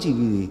ကုံလုပ်ကြည့်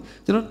ပြီး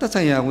ကျွန်တော်တက်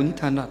ဆိုင်ရာဝန်ကြီး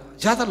ဌာန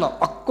ရသလောက်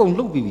အကုန်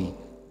လုပ်ပြီးပြီ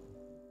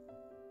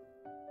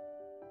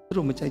သူ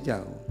တို့မကြိုက်ကြ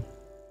ဘူး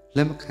လ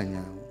က်မခံကြ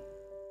ဘူး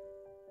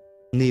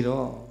နေ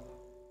တော့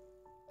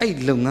အဲ့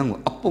လုပ်ငန်းကို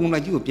အပုံလို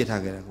က်ကြီးကိုပြစ်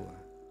ထားခဲ့တာကွာ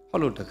ဟော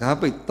လို့တကား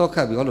ပိတ်တော့ခ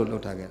တ်ပြီးဟောလို့လှု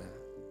ပ်ထားခဲ့တာ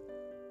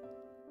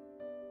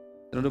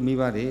ကျွန်တော်တို့မိ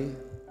ဘတွေ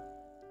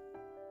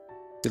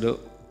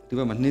ဒီဘ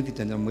က်မှာနှင်းသီးတ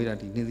န်ကြောင့်မွေးတာ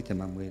ဒီနှင်းသီးတန်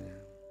မှာမွေးတယ်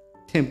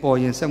ထင်ပေါ်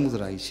ရင်ဆက်မှုဆို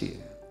တာကြီးရှိတ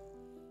ယ်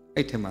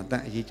အဲ့ထက်မှာတ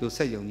န်အရေးကျိုးဆ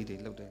က်ယုံကြီးတွေ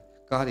လှုပ်တယ်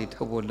ကားတွေ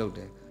ထုတ်ဖို့လှုပ်တ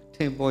ယ်ထ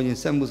င်ပေါ်ရင်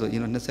ဆက်မှုဆိုရ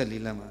င်တော့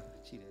24လမ်းမှာ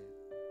ရှိတယ်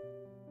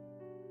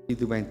ဒီ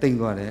သူပိုင်းတိမ်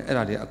သွားတယ်အဲ့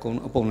ဒါတွေအကုန်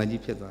အပုံလိုက်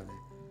ကြီးဖြစ်သွားတယ်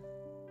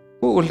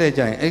ကိုယ်လှည့်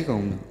ကြရင်အဲ့ကော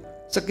င်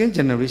second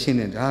generation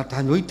နဲ့ဒါ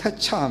မျိုးကြီးထပ်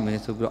ချမယ်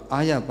ဆိုပြီးတော့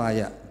အားရပါ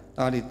ရ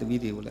တားတွေတ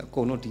မီးတွေကိုလည်းအ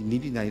ကုန်လုံးဒီ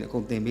နီးပညာကြီးအကု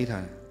န်သင်ပေး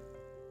ထားတယ်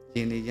ရ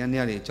င်တွေရန်ရ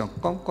တွေအကြောင်း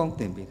ကောင်းကောင်း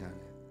သင်ပေးထား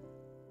တယ်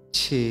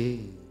ခြေ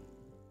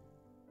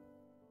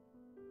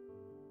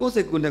ကိုယ်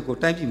စိတ်ကိုယ်နဲ့ကို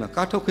တိုင်းပြည်မှာ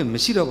ကားထုတ်ခွင့်မ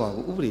ရှိတော့ပါ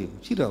ဘူးဥပဒေ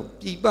ရှိတော့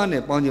ပြည်ပ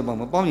နဲ့ပေါင်းခြင်းပေါင်း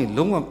မပေါင်းရင်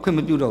လုံးဝခွင့်မ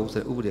ပြုတော့ဘူး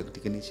ဆိုတဲ့ဥပဒေဒီ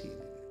ကနေ့ရှိတယ်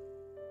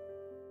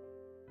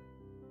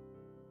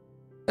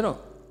အဲ့တော့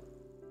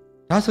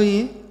ဒါဆိုရ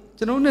င်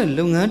ကျွန်တော်တို့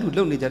လုပ်ငန်းတူ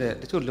လုပ်နေကြတဲ့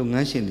တချို့လုပ်င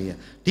န်းရှင်တွေက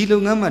ဒီလု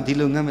ပ်ငန်းမှာဒီ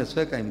လုပ်ငန်းမှာ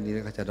ဆွဲကင်နေ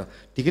တဲ့ခါကျတော့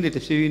ဒီကနေ့တ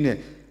စ်ဖြည်းဖြည်းနဲ့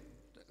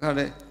ခါ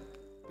လဲ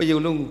ပယုံ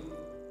လုံး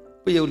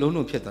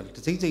တို့ဖြစ်သွားတယ်တ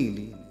စိမ့်စိမ့်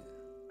လေး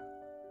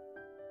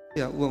ဆ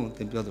ရာဦးအောင်သ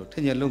င်ပြောသလိုထ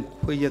င်ရလုံး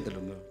ခွေးရက်တယ်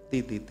လို့မျိုး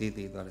တေး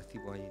သွားတယ်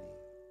စီးပွားရေးတွေ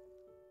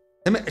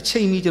ဒါပေမဲ့အချိ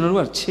န်ကြီးကျွန်တော်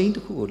တို့ကချိန်တ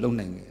စ်ခုကိုလုံ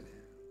နိုင်ခဲ့တယ်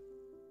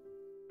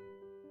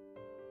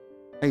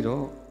အဲ့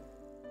တော့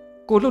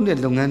ကိုလုပ်တဲ့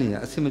လုပ်ငန်းတွေက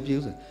အဆင်မပြေ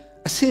ဘူးဆို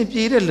အဆင်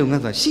ပြေတဲ့လုပ်င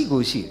န်းဆိုတာရှိ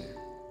ကိုရှိတယ်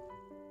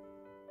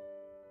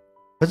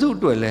ဘယ်သူအ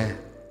တွက်လဲ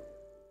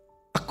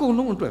အကုန်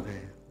လုံးအတွက်ပဲ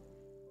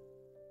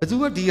ဘယ်သူ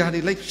ကဒီဟာ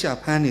တွေလိုက်ရှာ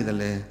ဖမ်းနေတယ်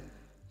လဲ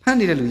ဖမ်း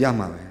နေတဲ့လူရ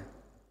မှာပဲ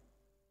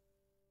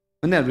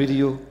မနေ့ရေဒီ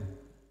ယို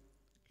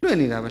လွှင့်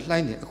နေတာပဲလှို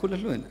င်းနေအခုလ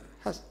ည်းလွှင့်နေတာ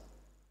ဟတ်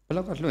ဘယ်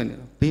တော့ကလွှင့်နေ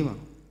တော့ဘေးမှာ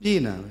ပြေး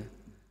နေတာပဲ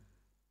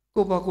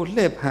ကိုပါကို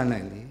လှည့်ဖမ်းလို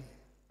က်လေ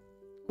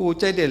ကို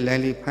ကြိုက်တဲ့လို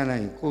င်းလေးဖမ်းလို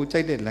က်ရင်ကို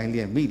ကြိုက်တဲ့လိုင်း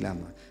လေးကမိလာ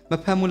မှာမ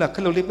ဖမ်းဘူးလားခ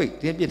လုတ်လေးပိတ်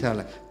တင်းပစ်ထား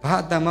လိုက်ဘာ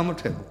အတန်မှမ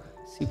ထွက်ဘူး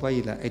စီးပွား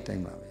ရေးလားအဲ့တို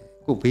င်းပါပဲ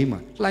ကိုဘေးမှာ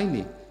လှိုင်း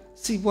နေ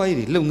စီးပွားရေး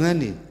တွေလုပ်ငန်း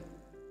တွေ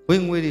ဝ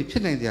င်ငွေတွေဖြ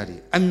စ်နိုင်ကြတယ်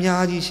အ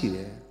များကြီးရှိတ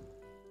ယ်ဒါ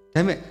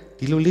ပေမဲ့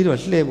ဒီလိုလေးတော့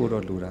လှည့်ဖို့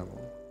တော့လိုတာ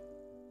ပေါ့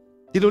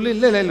ဒီလိုလေး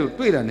လှည့်လိုက်လို့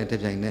တွေ့တာနဲ့တ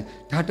ပြိုင်နက်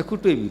ဒါတစ်ခု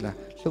တွေ့ပြီလား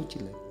လှုပ်ကြ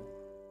ည့်လိုက်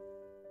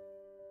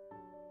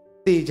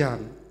တေးကြ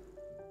ပြီ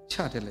ချ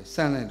တယ်လေစ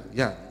မ်းလိုက်လို့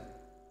ရတယ်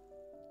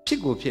ဖြစ်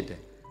ကိုဖြစ်တယ်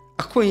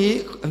အခွင့်အရေး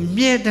အ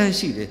မြဲတမ်း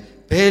ရှိတယ်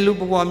ဘယ်လို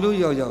ဘဝမျိုး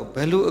ရောက်ဘ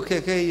ယ်လိုအခ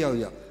က်အခဲရောက်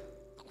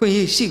အခွင့်အ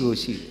ရေးရှိကို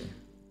ရှိတယ်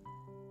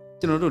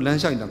ကျွန်တော်တို့လမ်း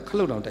လျှောက်ရင်တော့ခ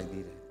လုတ်တောင်တိုက်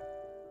သေးတယ်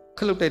ခ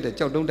လုတ်တိုက်တဲ့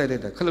ကြောက်တုံးတိုက်လို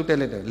က်တဲ့ခလုတ်တိုက်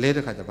လိုက်တဲ့လဲ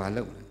တဲ့ခါကျဘာ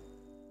လုပ်လဲ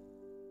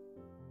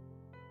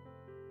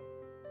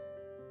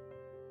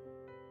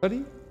ဟုတ်ပြီ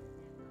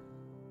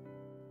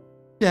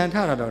ပြန်ထ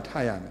တာတော့ထ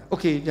ရမယ်โอ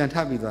เคပြန်ထ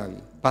ပြီးသွားပြီ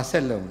ဘာဆ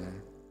က်လုပ်လဲ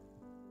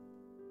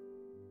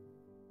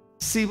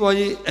စီးပွား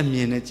ရေးအမြ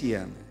င်နဲ့ကြည့်ရ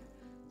မယ်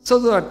စော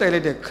စောတိုက်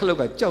လိုက်တဲ့ခလုတ်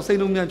ကကြောက်စိမ့်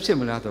လုံးများဖြစ်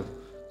မလားဆို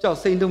ကြောက်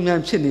စိမ့်လုံးများ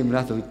ဖြစ်နေမ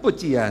လားဆိုပြီးပုတ်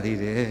ကြည့်ရသေး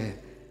တယ်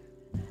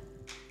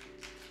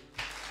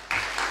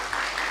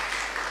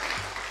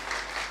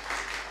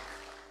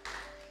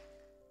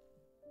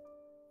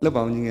လောက်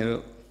ပါဦးညီငယ်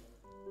တို့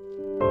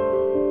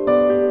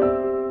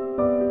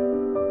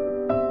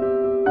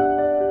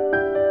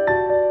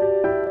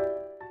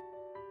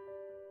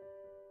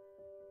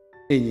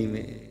အင်းကြီး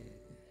မေ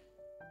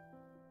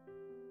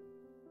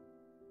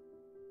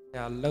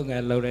လုပ်င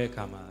န်းလုပ်တဲ့အ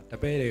ခါမှာတ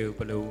ပည့်တွေကို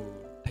ဘယ်လို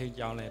ထိန်း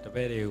ကျောင်းလဲတပ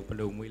ည့်တွေကိုဘယ်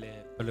လိုမွေးလဲ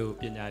ဘယ်လို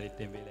ပညာတွေသ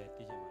င်ပေးလဲ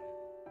သိချင်ပါ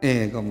တ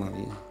ယ်ကောင်းပါ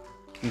ပြီ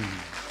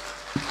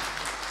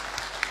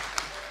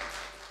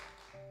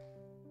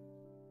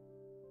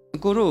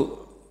ကိုတို့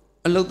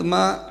အလုတ်သ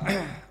မား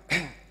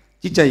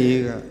ကြီးကြပ်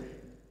ရေးက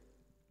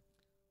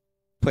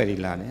ဖွဲ့ရ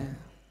လာတယ်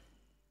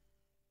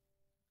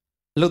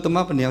အလုတ်သ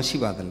မားဘယ်နှယောက်ရှိ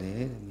ပါသလဲ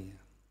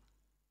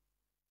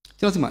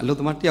ကျွန်တော်စီမှာအလုတ်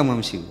သမားတစ်ယောက်မှ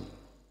မရှိဘူး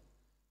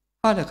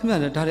ဟာလေခင်ဗျား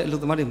လည်းဒါလည်းအလု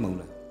တ်သမားတွေမဟုတ်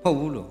လားဟုတ်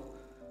ဘူးလို့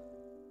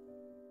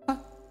ဟာ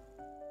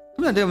ခ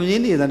င်ဗျားတည်းမရ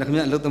င်းနေတာခင်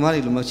ဗျားအလုတ်သမား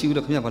တွေလို့မရှိဘူး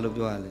လို့ခင်ဗျားဘာလို့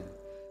ပြောရလဲ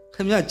ခ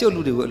င်ဗျားကျုပ်လူ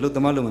တွေကိုအလုတ်သ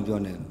မားလို့မပြော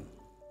နဲ့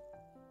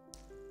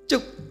ကျု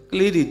ပ်က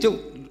လေးတွေကျုပ်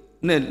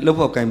နဲ့လှုပ်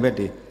ဖို့ကင်ဘက်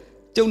တွေ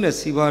ကျုပ်နဲ့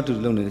စီးပွားအတူ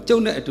တူလုပ်နေတယ်ကျု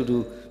ပ်နဲ့အတူတူ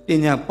ပ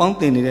ညာပေါင်း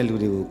သင်နေတဲ့လူ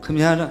တွေကိုခင်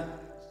ဗျားက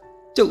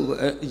ကျုပ်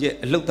ရဲ့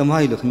အလုတ်သမား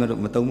ကြီးလို့ခင်ဗျား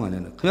တို့မသုံးပါ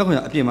နဲ့ခင်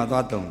ဗျားအပြင်မှာ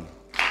သွားသုံး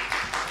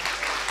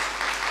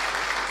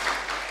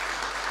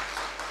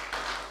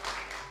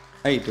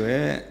အဲ့အတွ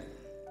က်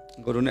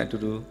ကိုရိုနဲ့အတူ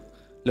တူ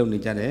လုပ်နေ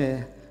ကြတယ်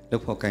လှု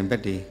ပ်ဖို့ကင်ဘ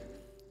က်တွေ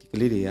ဒီက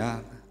လေးတွေက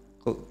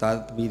ကိုသား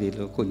သမီးတွေ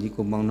လို့ကိုညီ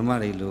ကိုမောင်နှမ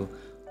တွေလို့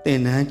သင်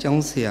တန်းကျော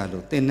င်းဆရာ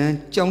လို့သင်တန်း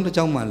ကျောင်းတစ်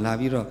ကျောင်းမှလာ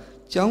ပြီးတော့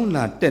ကျောင်း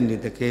လာတက်နေ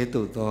တဲ့ကဲ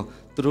သို့သော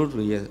သူတို့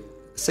တွေရဲ့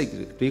စိတ်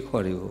တွေး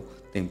ခေါ်တွေကို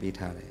သင်ပေး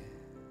ထားတယ်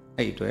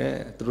အဲ့အတွက်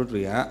သူတို့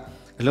တွေက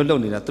အလုပ်လု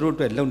ပ်နေတာသူတို့အ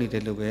တွက်လုပ်နေတ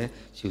ယ်လို့ပဲ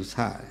ယူဆ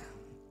တယ်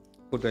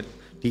ကိုအတွက်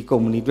ဒီကု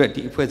မ္ပဏီအတွက်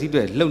ဒီအဖွဲ့အစည်းအတွ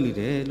က်လုပ်နေ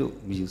တယ်လို့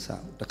မယူဆ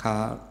ဘူးတခါ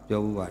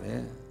ပြောဘူးပါတ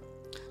ယ်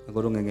အ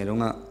ကိုတို့ငယ်ငယ်တု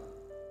န်းက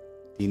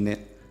ဒီနေ့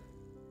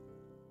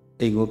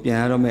အိမ်ကိုပြန်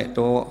ရတော့မဲ့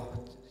တော့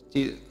ကြ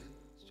ည့်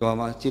ကျွာ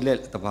မှာကြည့်လက်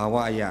တဘာဝ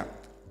အရာ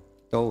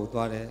တော့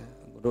သွားတယ်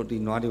အကိုတို့ဒီ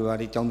နွားတွေဘာ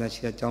တွေကြောင်းတဲ့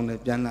ရှိတဲ့ကြောင်းတွေ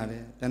ပြန်လာ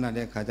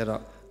တဲ့အခါကျ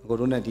တော့အကို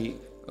တို့နဲ့ဒီ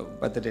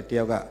ပတ်သက်တဲ့တ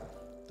ယောက်က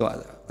သူ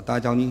အ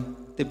သားကြောင်းကြီး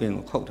တစ်ပင်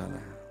ကိုခုတ်ထား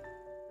တာ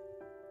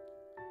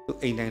သူ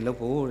အိမ်တိုင်းလုပ်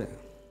ဖို့တဲ့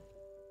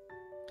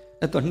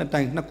အဲ့တော့နှ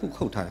စ်ခု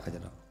ခုတ်ထားတဲ့ခါကျ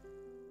တော့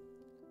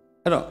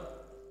အဲ့တော့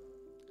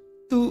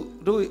သူ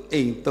တို့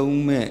အိမ်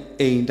သုံးမဲ့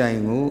အိမ်တိုင်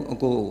ကိုအ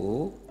ကိုကို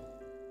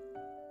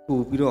ပူ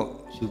ပြီးတော့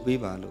ယူပေး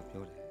ပါလို့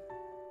ပြောတယ်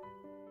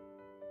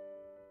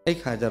အဲ့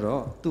ခါကျ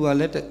တော့သူက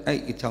လည်းအဲ့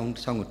အချောင်းတ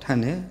စ်ချောင်းကိုထ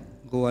မ်းတယ်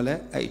ကိုကလ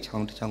ည်းအဲ့အချော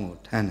င်းတစ်ချောင်းကို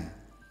ထမ်းတယ်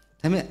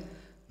ဒါပေမဲ့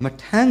မ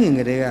ထမ်းခင်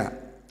ကတည်းက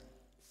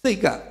စိတ်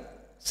က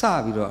စ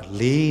ပြီးတော့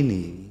လေး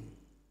နေ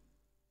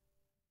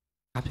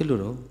ဘာဖြစ်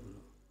လို့တော့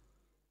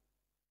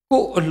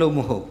ကို့အလုံးမ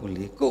ဟုတ်ဘူး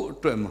လေကို့အ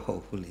တွက်မဟု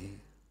တ်ဘူးလေ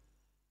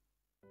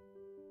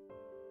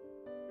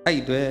အဲ့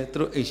အတွက်သူ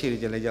တို့အိတ်ရှိတွေ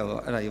ကြလဲကြောက်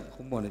တော့အဲ့ဒါကြီး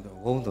ခုံးပေါ်နေပြီး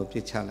ဝုန်းဆိုပြ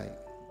စ်ချလိုက်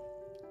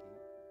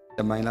တ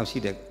မိုင်းလောက်ရှိ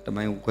တဲ့တ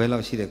မိုင်းခွဲလော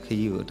က်ရှိတဲ့ခ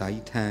ကြီးကိုဒါ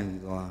ကြီးထမ်း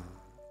ပြီးသွား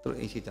သူတို့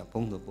အိတ်ရှိကြ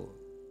ဘုံဆိုပို့ဒါ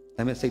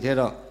ပေမဲ့စိတ်ထဲ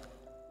တော့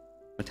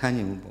မထမ်း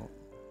နိုင်ဘူးပေါ့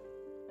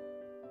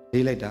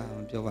လေးလိုက်တာမ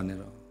ပြောပါနဲ့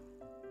တော့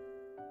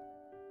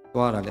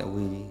သွားတာလည်းအ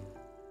ဝေးကြီး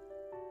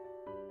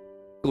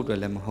သူ့အတွက်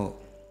လည်းမဟုတ်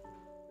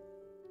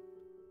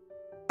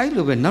အဲ့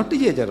လိုပဲနောက်တ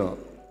စ်ရက်ကျတော့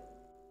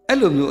အဲ့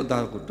လိုမျိုးအ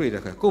သားကိုတွေ့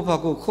တဲ့ခါကိုဘာ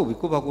ကိုခုတ်ပြီး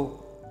ကိုဘာကို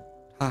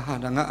ဟာ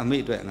ဒါငါအမေ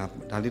အတွက်ငါ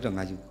ဒါလေးတော့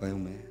ငါယူခွဲအော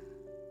င်မယ်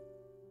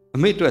အ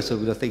မေအတွက်ဆို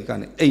ပြီးတော့စိတ်က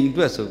နေအိမ်အ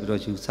တွက်ဆိုပြီးတော့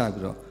ယူဆ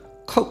ပြီးတော့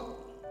ခုတ်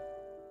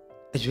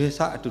အရွယ်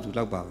စားအတူတူ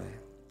လောက်ပါပဲ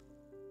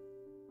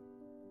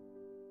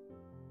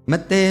မ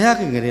တည်ရ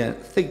ခင်ကတည်းက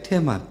စိတ်ထဲ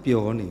မှာ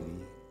ပျော်နေပြီ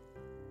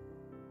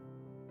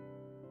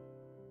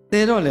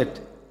တဲတော့လေ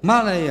မ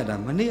လိုက်ရတာ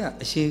မနေ့က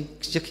အရှင်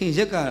ရခင်ရ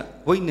က်က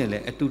ဝိတ်နဲ့လေ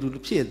အတူတူ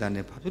ဖြစ်ရတာ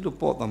နဲ့ဘာဖြစ်လို့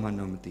ပေါ့သွားမှန်း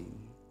တော့မသိ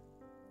ဘူး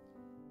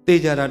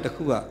တေးကြတာတ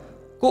ခုက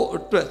ကို့အ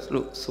တွက်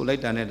လို့ဆိုလို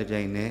က်တာနဲ့တ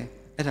ပြိုင်နက်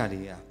အဲ့ဒါတွေ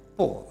က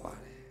ပေါ့ပါ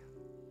တယ်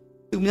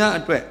သူများ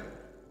အတွက်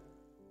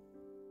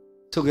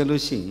ဆိုကြ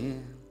လို့ရှိရင်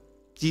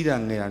ကြီးတာ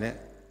ငယ်တာနဲ့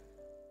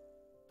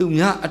သူ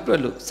များအတွက်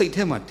လို့စိတ်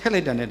ထဲမှာထက်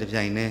လိုက်တာနဲ့တ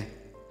ပြိုင်နက်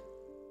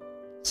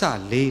စ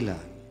လေးလာ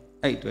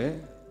အဲ့အတွက်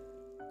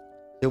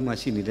ရုံမှာ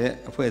ရှိနေတဲ့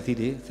အဖွဲ့အစည်း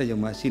တွေစက်ရုံ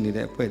မှာရှိနေ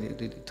တဲ့အဖွဲ့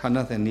တွေဌာန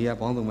ဆိုင်နေရာ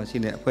ပေါင်းစုံမှာရှိ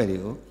နေတဲ့အဖွဲ့တွေ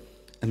ကို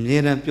အမြဲ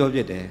တမ်းပြောပြ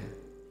တယ်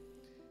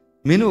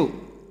မင်းတို့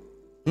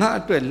ငါ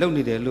အတွက်လုပ်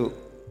နေတယ်လို့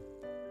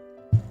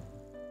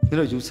မင်း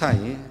တို့ယူဆ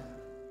ရင်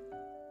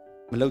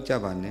မလုပ်ကြ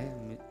ပါနဲ့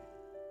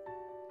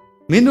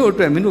မင်းတို့အ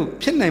တွက်မင်းတို့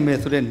ဖြစ်နိုင်မယ်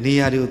ဆိုတဲ့နေ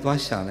ရာတွေကိုသွား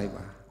ရှာလိုက်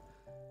ပါ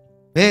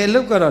ဘယ်အ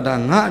လုပ်ကတော့ဒါ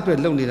ငါအတွက်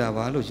လုပ်နေတာ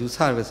ပါလို့ယူဆ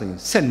ရပဲဆိုရင်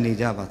ဆက်နေ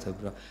ကြပါဆို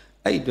ပြီးတော့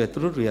အဲ့အတွက်သူ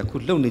တို့တွေကခု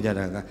လုံနေကြ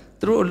တာက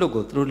သူတို့အလုပ်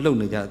ကိုသူတို့လုံ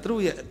နေကြတာသူ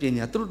တို့ရဲ့ပ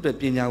ညာသူတို့အတွက်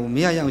ပညာကိုမ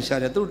ရရအောင်ရှာ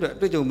တယ်သူတို့အတွက်အ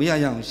တွေ့အကြုံမရ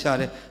ရအောင်ရှာ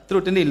တယ်သူ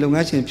တို့တနေ့လုပ်င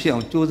န်းရှင်ဖြစ်အော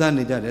င်စူးစမ်း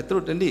နေကြတယ်သူ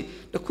တို့တနေ့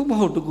တစ်ခုမ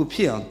ဟုတ်တစ်ခုဖြ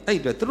စ်အောင်အဲ့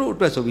အတွက်သူတို့အ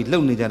တွက်ဆိုပြီး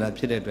လုံနေကြတာ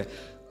ဖြစ်တဲ့အတွက်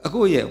အ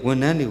ခုရဲ့ဝန်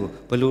ထမ်းတွေကို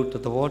ဘယ်လို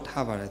သဘော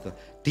ထားပါလဲဆို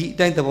ဒီအ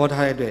တိုင်းသဘော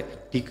ထားတဲ့အတွက်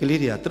ဒီကလေး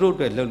တွေကသူတို့အ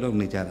တွက်လုံ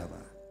နေကြတာပါ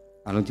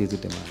အားလုံးကျေး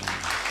ဇူးတင်ပါတ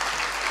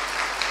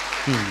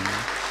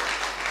ယ်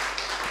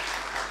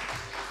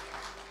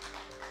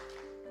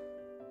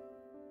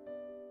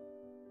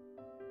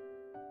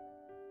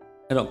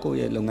အဲ့တော့ကိုယ့်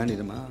ရဲ့လုပ်ငန်းတွေ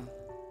မှာ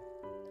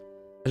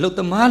အလုပ်သ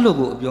မားလို့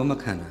ကိုအပြောမ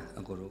ခံတာ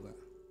အကို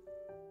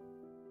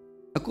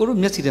တို့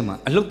မျက်စိထဲမှာ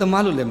အလုပ်သ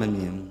မားလို့လည်းမ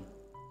မြင်ဘူး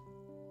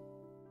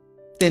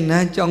တင်န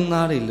န်းကျောင်း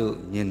သားတွေလို့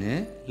မြင်တ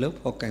ယ်လုပ်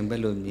ဖို့ကင်ဘ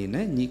က်လို့မြင်တ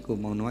ယ်ညီကို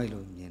မောင်နှမတွေ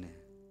လို့မြင်တယ်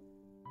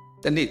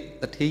တနေ့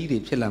တထေးကြီးတွေ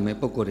ဖြစ်လာမဲ့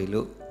ပုံကိုယ်တွေ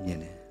လို့မြင်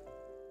တယ်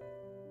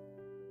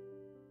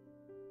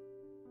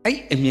အဲ့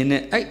အမြင်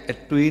နဲ့အဲ့အ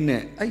တွေး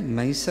နဲ့အဲ့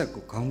mindset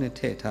ကိုခေါင်းနဲ့ထ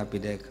ည့်ထား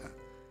ပြီးတဲ့အခါ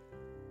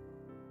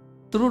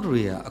သူတို့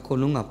တွေကအကုန်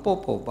လုံးကပေါ့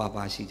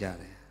ပါရှိကြ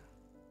တယ်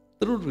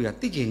သူတို့တွေက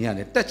သိချင်ကြတ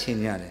ယ်တက်ချင်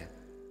ကြတယ်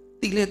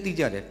သိလဲသိ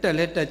ကြတယ်တက်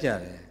လဲတက်ကြ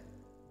တယ်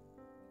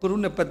သူ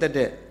တို့နဲ့ပတ်သက်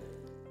တဲ့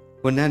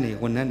ဝန်ထမ်းတွေ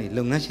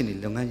လုပ်ငန်းရှင်တွေ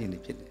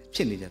ဖြ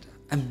စ်နေကြတာ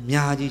အ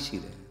များကြီးရှိ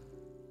တယ်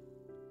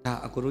ဒါ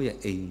အကိုတို့ရဲ့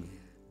အိမ်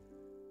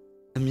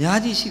အများ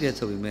ကြီးရှိတယ်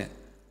ဆိုပေမဲ့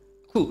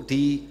အခု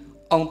ဒီ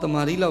အောင်တ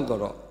မာရီလောက်က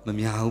တော့မ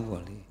များဘူး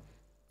ပေါ့လေ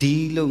ဒီ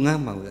လုပ်င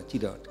န်းမှာကြ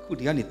ည့်တော့အခု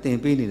ဒီကနေတင်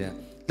ပေးနေတဲ့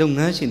လုပ်င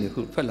န်းရှင်တွေ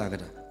ခုထွက်လာကြ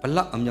တာဘ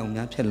လောက်အမြောက်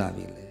များဖြစ်လာ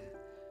ပြီလဲ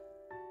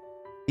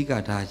ဒီက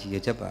ဒါကြီးရ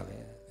ချက်ပါပဲ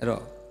အဲ့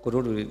တော့ကို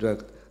တို့တွေအတွက်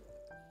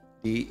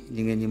ဒီ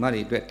ညီငယ်ညီမတွေ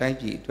အတွက်တိုင်း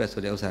ပြည်အတွက်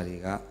ဆိုတဲ့ဥစ္စာတွေ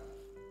က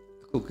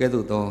အခုကဲ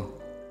သို့သော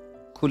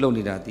အခုလုပ်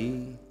နေတာဒီ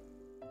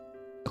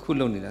အ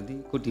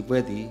ခုဒီပွဲ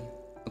ဒီ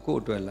အခု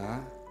အတွက်လား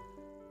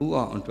ဥ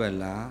အောင်အတွက်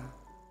လား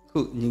အခု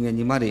ညီငယ်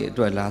ညီမတွေအ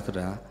တွက်လားဆို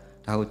တာ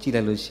ဒါကိုကြည့်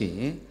လိုက်လို့ရှိ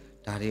ရင်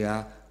ဒါတွေက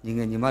ညီင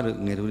ယ်ညီမတို့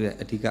ငယ်တို့ရဲ့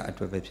အဓိကအ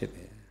တွက်ပဲဖြစ်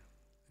ပဲ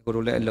ကို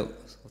တို့လည်းအလုပ်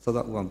စော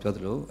စောဥအောင်ပြောသ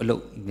လိုအလု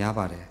ပ်များ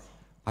ပါတယ်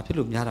ဘာဖြစ်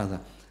လို့များတာဆို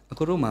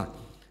ကိုတို့မှာ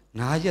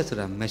9 ရက်ဆို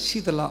တာမရှိ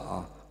သလောက်အော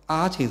င်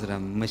အားချိန်ဆိုတာ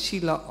မရှိ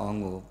လောက်အောင်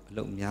ကိုအ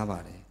လုပ်များပါ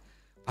တယ်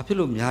ဘာဖြစ်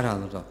လို့များတာ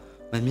ဆိုတော့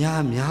မ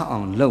များအော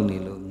င်လုပ်နေ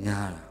လို့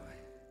များတာပဲ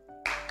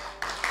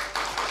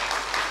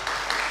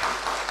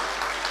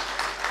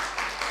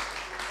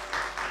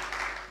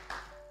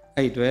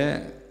အဲ့အတွက်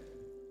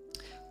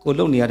ကို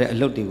လုပ်နေရတဲ့အ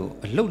လုပ်တွေကို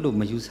အလုပ်လို့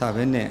မယူဆ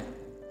ဘဲနဲ့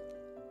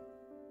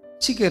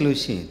ချိခဲ့လို့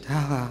ရှိရင်ဒါ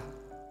ဟာ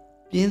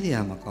ပြင်းစရာ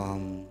မကော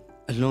င်း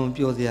အလွန်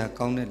ပျော်စရာ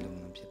ကောင်းတဲ့လုပ်င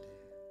န်းဖြစ်တယ်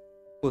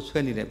ကိုဆွဲ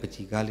နေတဲ့ပ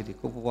ကြီကားလေးတွေ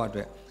ကိုဘဝအ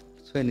တွက်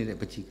ဆွဲနေတဲ့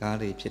ပကြီကား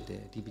လေးဖြစ်တ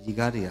ယ်ဒီပကြီ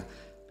ကားတွေက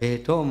ဘယ်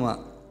တော့မှ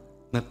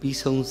မပြီး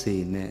ဆုံးစေ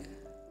နဲ့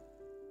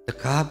တ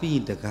ကား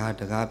ပြီးတကား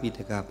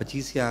ပကြီ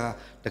ဆရာ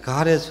တ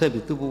ကားတဲ့ဆွဲ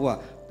ပြီးသူ့ဘဝ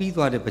ပြီး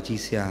သွားတဲ့ပကြီ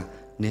ဆရာ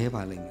နဲ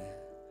ပါလိမ့်မယ်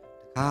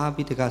တကား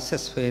ပြီးတကားဆ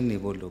က်ဆွဲနေ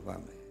ဖို့လိုပါ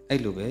မယ်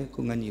အဲ့လိုပဲ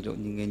ကိုငန်းကြီးတို့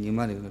ညီငယ်ညီမ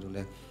တွေတို့လ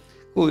ည်း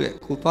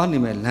ကိုသွားနေ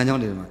မဲ့လမ်းကြော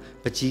င်းတွေမှာ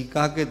ပကြီ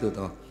ကားကဲ့သို့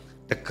တော့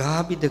တ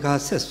ကားပြီးတကား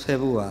ဆက်ဆွဲ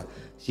ဖို့ဟာ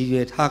ရည်ရွ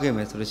ယ်ထားခဲ့မ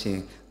ယ်ဆိုလို့ရှိရ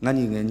င်ငန်း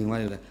ညီငယ်ညီမ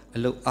တွေလည်းအ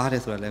လုပ်အားတ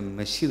ယ်ဆိုတာလည်း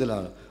မရှိသ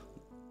လား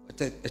အ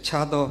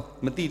Chado,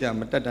 Matida,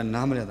 Matata,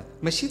 Namada,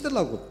 Mashita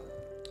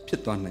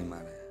Piton name.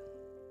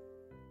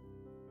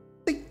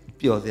 Take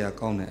pure the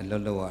account and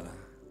Loloana.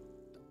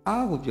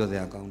 I would pure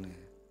the account.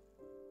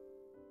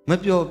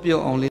 Maybe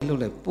pure only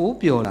look like poor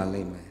pure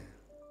lame.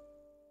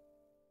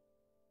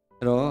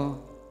 Hello,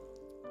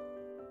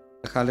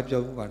 a calip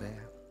job over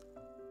there.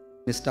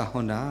 Mr.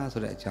 Honda, so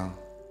that child.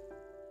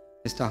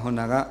 Mr.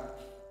 Honda,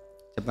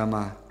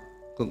 Japama,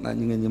 cook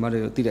and your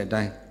mother did that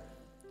die.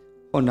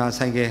 Honda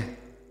Sange,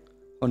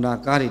 Honda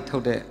Gari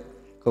told the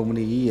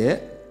company ye,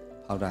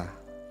 powder.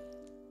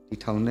 The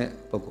town net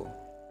Pogo.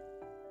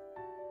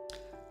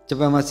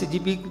 Japama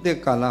CGB de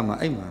Kalama,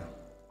 Emma.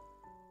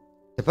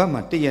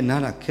 Japama tea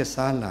nara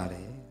kessalare.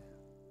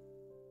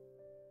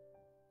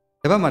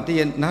 Japama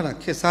tea nara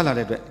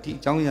kessalare,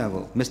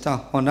 Jongago, Mr.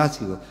 Honda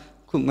Sigo,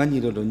 cook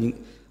Manilo,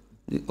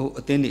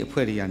 attending a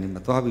pretty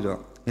animal,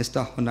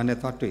 Mr. Honda net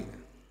thought to it.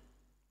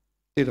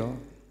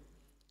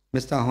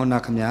 Mr. Honda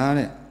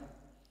Kamyane.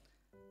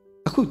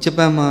 Aku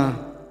Japama,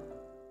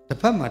 the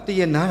Pama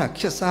tea nara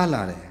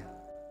kessalare.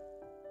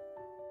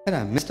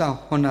 Mr.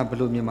 Honda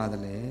blew me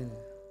motherland.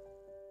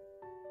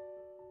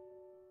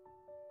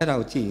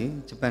 Hello,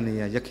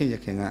 Japania,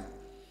 Yakin.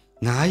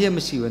 Naya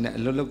Messi and a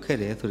little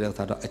carrier to the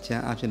thought of a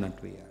chair after a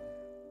tree.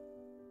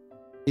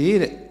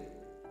 Eat it.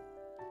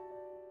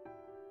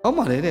 Oh,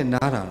 my lady,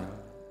 Nara.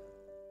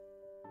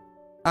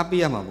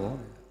 Abiyama boy.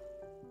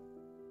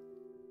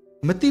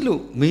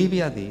 Matilu,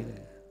 maybe I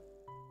did.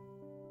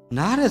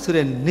 Nara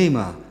Suren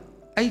Nema,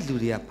 I do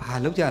the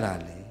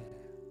Palojarale.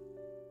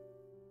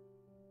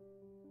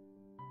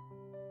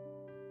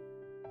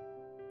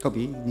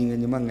 Copy,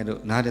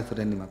 Ningamanga, Nara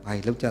Surenima,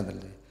 I looked at the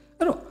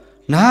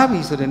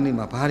Nabi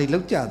Surenima, Pari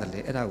looked at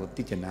the and I would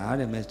teach an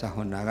art and Mr.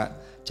 Honaga,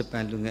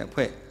 Japan looking at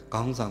Pue,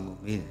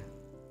 Gongsang.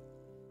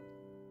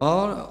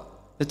 Or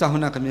Mr.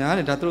 Honakamian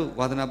and Tatu,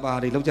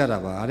 Wadanapari looked at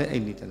about it,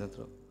 ain't it a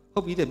little.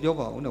 Hope you did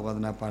Yoga,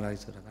 Wadanapari,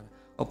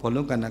 or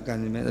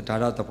Polunkan, the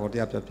Tara, the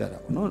Portia,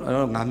 no,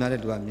 I'm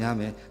not to a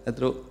Miami, that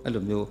through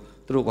Alumio,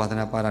 through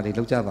Wadanapari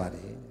looked at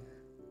it.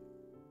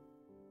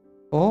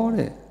 Or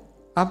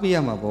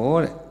Abiyama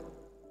boy.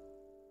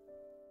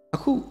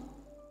 Aku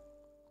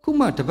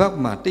Kuma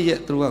Tabakma, Tia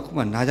through a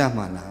Kuma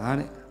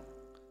Najamana.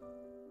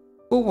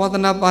 Who was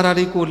an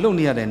Apararico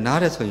Lunia and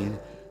Narasoin?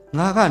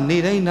 Naga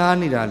Nida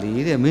Nani,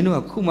 the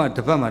Minua Kuma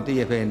Tabama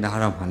Tia and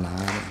Naramala.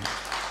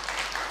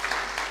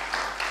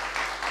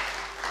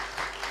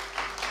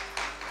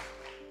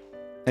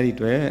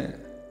 Anyway,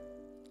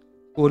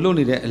 who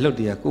lonely the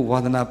Elodia, who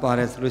was an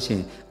Aparas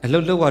Lucian, a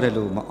little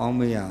waterloo, my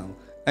Omea,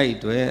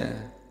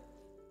 Aidware,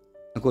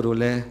 a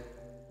good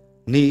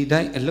Ni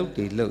die a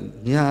loty loan,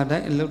 ya die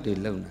a loty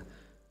loan.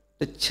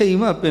 The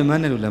chain up a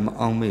manulam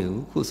on me,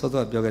 who sort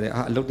of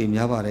yoga looked in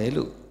Yavare,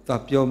 look,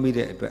 top your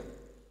media.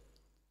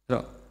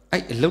 I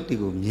looked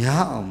you,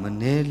 ya on my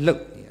name, look,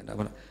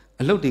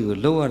 a loty go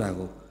lower, I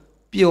go.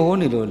 Pure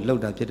only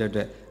load up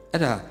to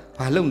at a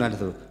palona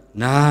to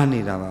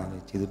Nani Rava,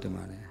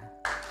 Chidutamane.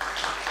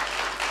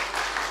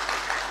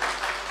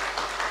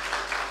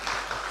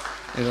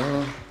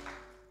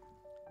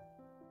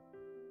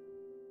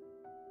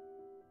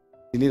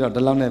 You need a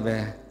long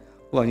bear.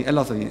 Well, a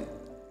lot of it.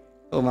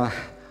 Oh, my.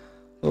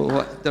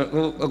 Oh,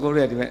 go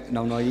ready.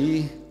 No, no,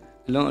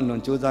 long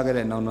on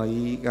Jozaga, no, no,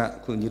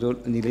 got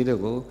Kunjiro, and the little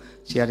go,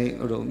 sharing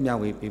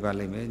Miawi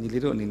people, you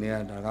little in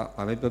there,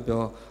 I may put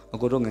your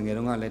Godong and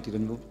Gerona let you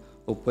move,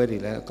 or Peri,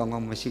 come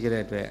on my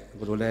cigarette,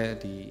 Gurule,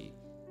 the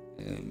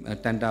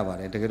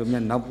Tandava, the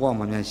Geruman, not warm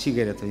my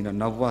cigarette,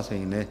 not was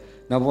in there,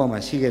 not warm my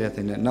cigarette,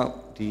 and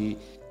not the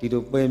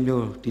Tido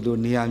Pemio, Tido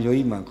Nia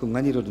Yoima,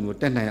 Kunganiro to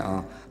 10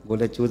 hours, go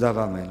let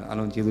Josava man,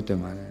 along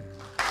Judutama.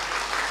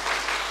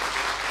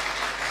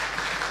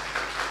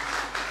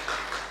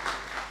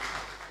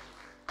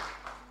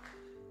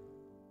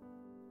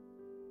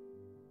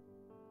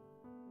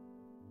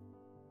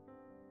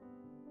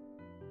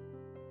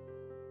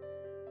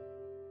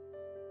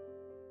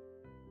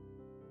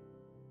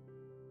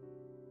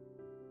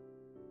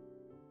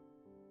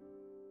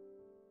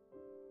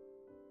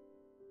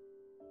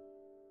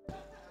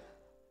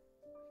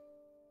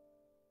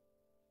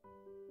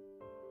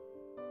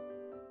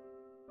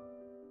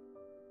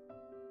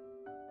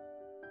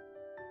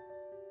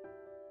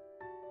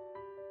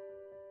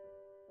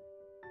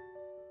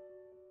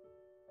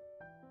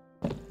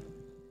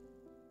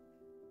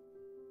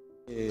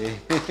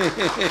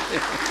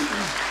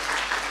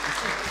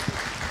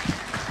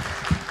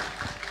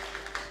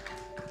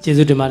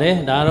 Jesus de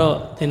Mare,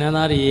 Daro,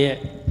 Tenanari,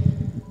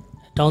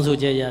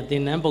 Tonsuja,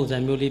 Tenambos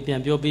and Muli,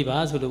 and Pio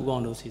Bibas, who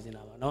want to season.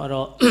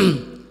 No,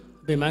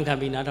 Biman can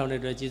be not on the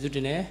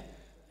Jesuitine,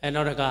 and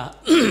not a car.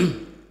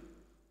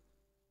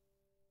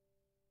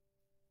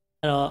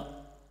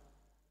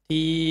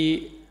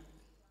 The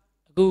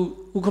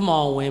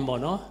Ukama Wayne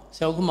Bono,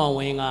 Selkuma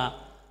Wayne.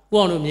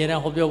 One of me, I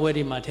hope you're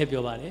wedding my tape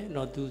your body,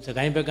 not to the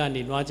kind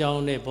Begani,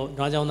 Rajan,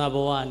 Rajan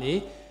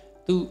Boani,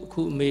 two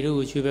could made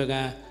with you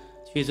began.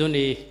 She's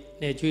only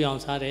a 2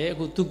 ounce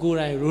who took good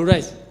I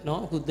rurice,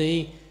 no, who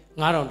they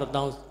got on the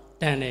down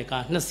 10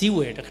 acre, no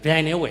seaway, the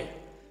crying away.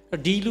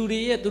 ဒီလူတွေ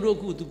ရဲ့သူတို့အ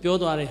ခုသူပြော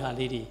သွားတဲ့ဟာ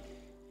လေးတွေ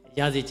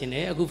ရစေချင်တ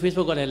ယ်အခု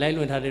Facebook ကလည်း live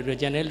လွှင့်ထားတဲ့အတွက်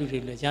channel လူတွေ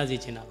လည်းရစေ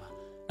ချင်တာပါ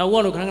နောက်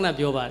ဦးကတော့ခဏခဏ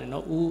ပြောပါတယ်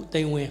နော်ဦး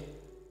သိန်းဝင်း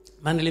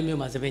မန္တလေးမြို့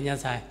မှာစပင်ညက်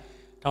ဆိုင်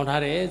ထောင်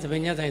ထားတယ်စပ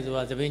င်ညက်ဆိုင်ဆို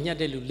တာစပင်ညက်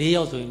တဲ့လူ4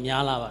ယောက်ဆိုရင်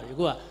များလာပါပြီအ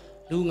ခုက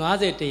လူ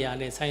90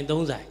 100နဲ့ဆိုင်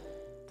3ဆိုင်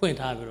ဖွင့်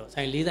ထားပြီးတော့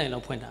ဆိုင်4ဆိုင်လော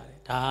က်ဖွင့်ထားတယ်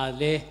ဒါ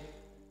လည်း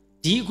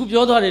ဒီအခု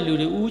ပြောသွားတဲ့လူ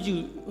တွေဦး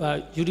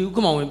ယူဒီဦးခ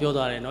မောင်ဝင်ပြော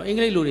သွားတယ်နော်အင်္ဂ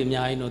လိပ်လူတွေအ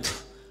များကြီးနော်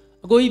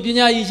အကိုကြီးပ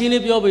ညာရည်ရှင်း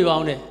လေးပြောပေးပါ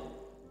အောင်တဲ့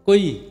ကို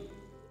ကြီး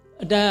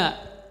အတန်း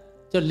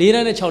က4တ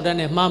န်းနဲ့6တန်း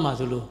နဲ့မှားမှာ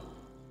ဆိုလို့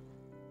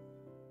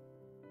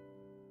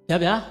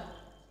ဗျာ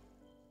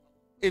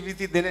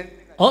ABC တဲ့နဲ့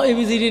ဟော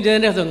ABC တဲ့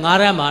နဲ့ဆို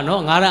9တန်းမှာ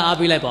နော်9တန်းအား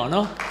ပေးလိုက်ပါအောင်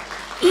နော်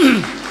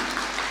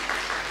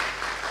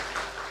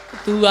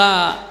သူက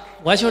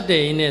workshop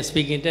တဲ့ရင်းနဲ့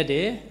speaking တက်တ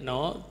ယ်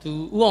နော်သူ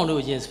ဥအောင်တို့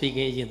အရင်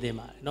speaking အရင်သင်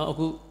ပါတယ်နော်အ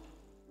ခု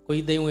ကို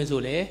ကြီးသိန်းဝင်း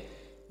ဆိုလေ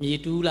မြေ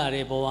တူးလာ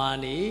တဲ့ဘဝက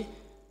နေ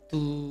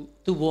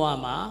သူ့ဘဝ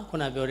မှာခု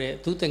နပြောတဲ့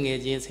သူတငယ်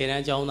ချင်း10တ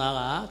န်းကျောင်းသား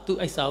ကသူ့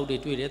အိုက်စာအုပ်တွေ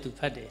တွေ့တယ်သူ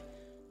ဖတ်တယ်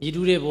မြေ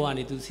တူးတဲ့ဘဝက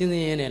နေသူစင်းစ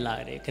င်းရဲနဲ့လာ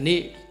တယ်ခဏ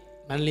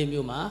မန္တလေး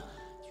မြို့မှာ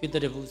ရွှေတ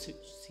ရဘူး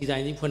စီဆို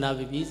င်ကြီးဖွင့်ထား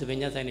ပြီးစပင်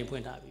ညက်ဆိုင်တွေဖွ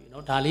င့်ထားပြီး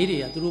နော်ဒါလေးတွေ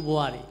ကသူတို့ဘ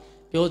ဝတွေ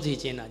ပြောစီ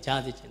ချင်တာကြား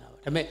စီချင်တာပါ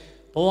ဒါပေမဲ့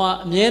ဘဝ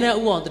အမြဲတမ်း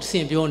ဥအောင်သစ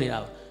င်ပြောနေတာ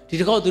ပါဒီ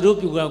တစ်ခေါက်သူတို့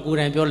ပြူကကိုယ်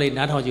တိုင်ပြောလိုက်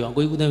နားထောင်ကြည့်အောင်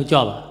ကိုကြီးဦးသိန်းကြွ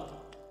ပါ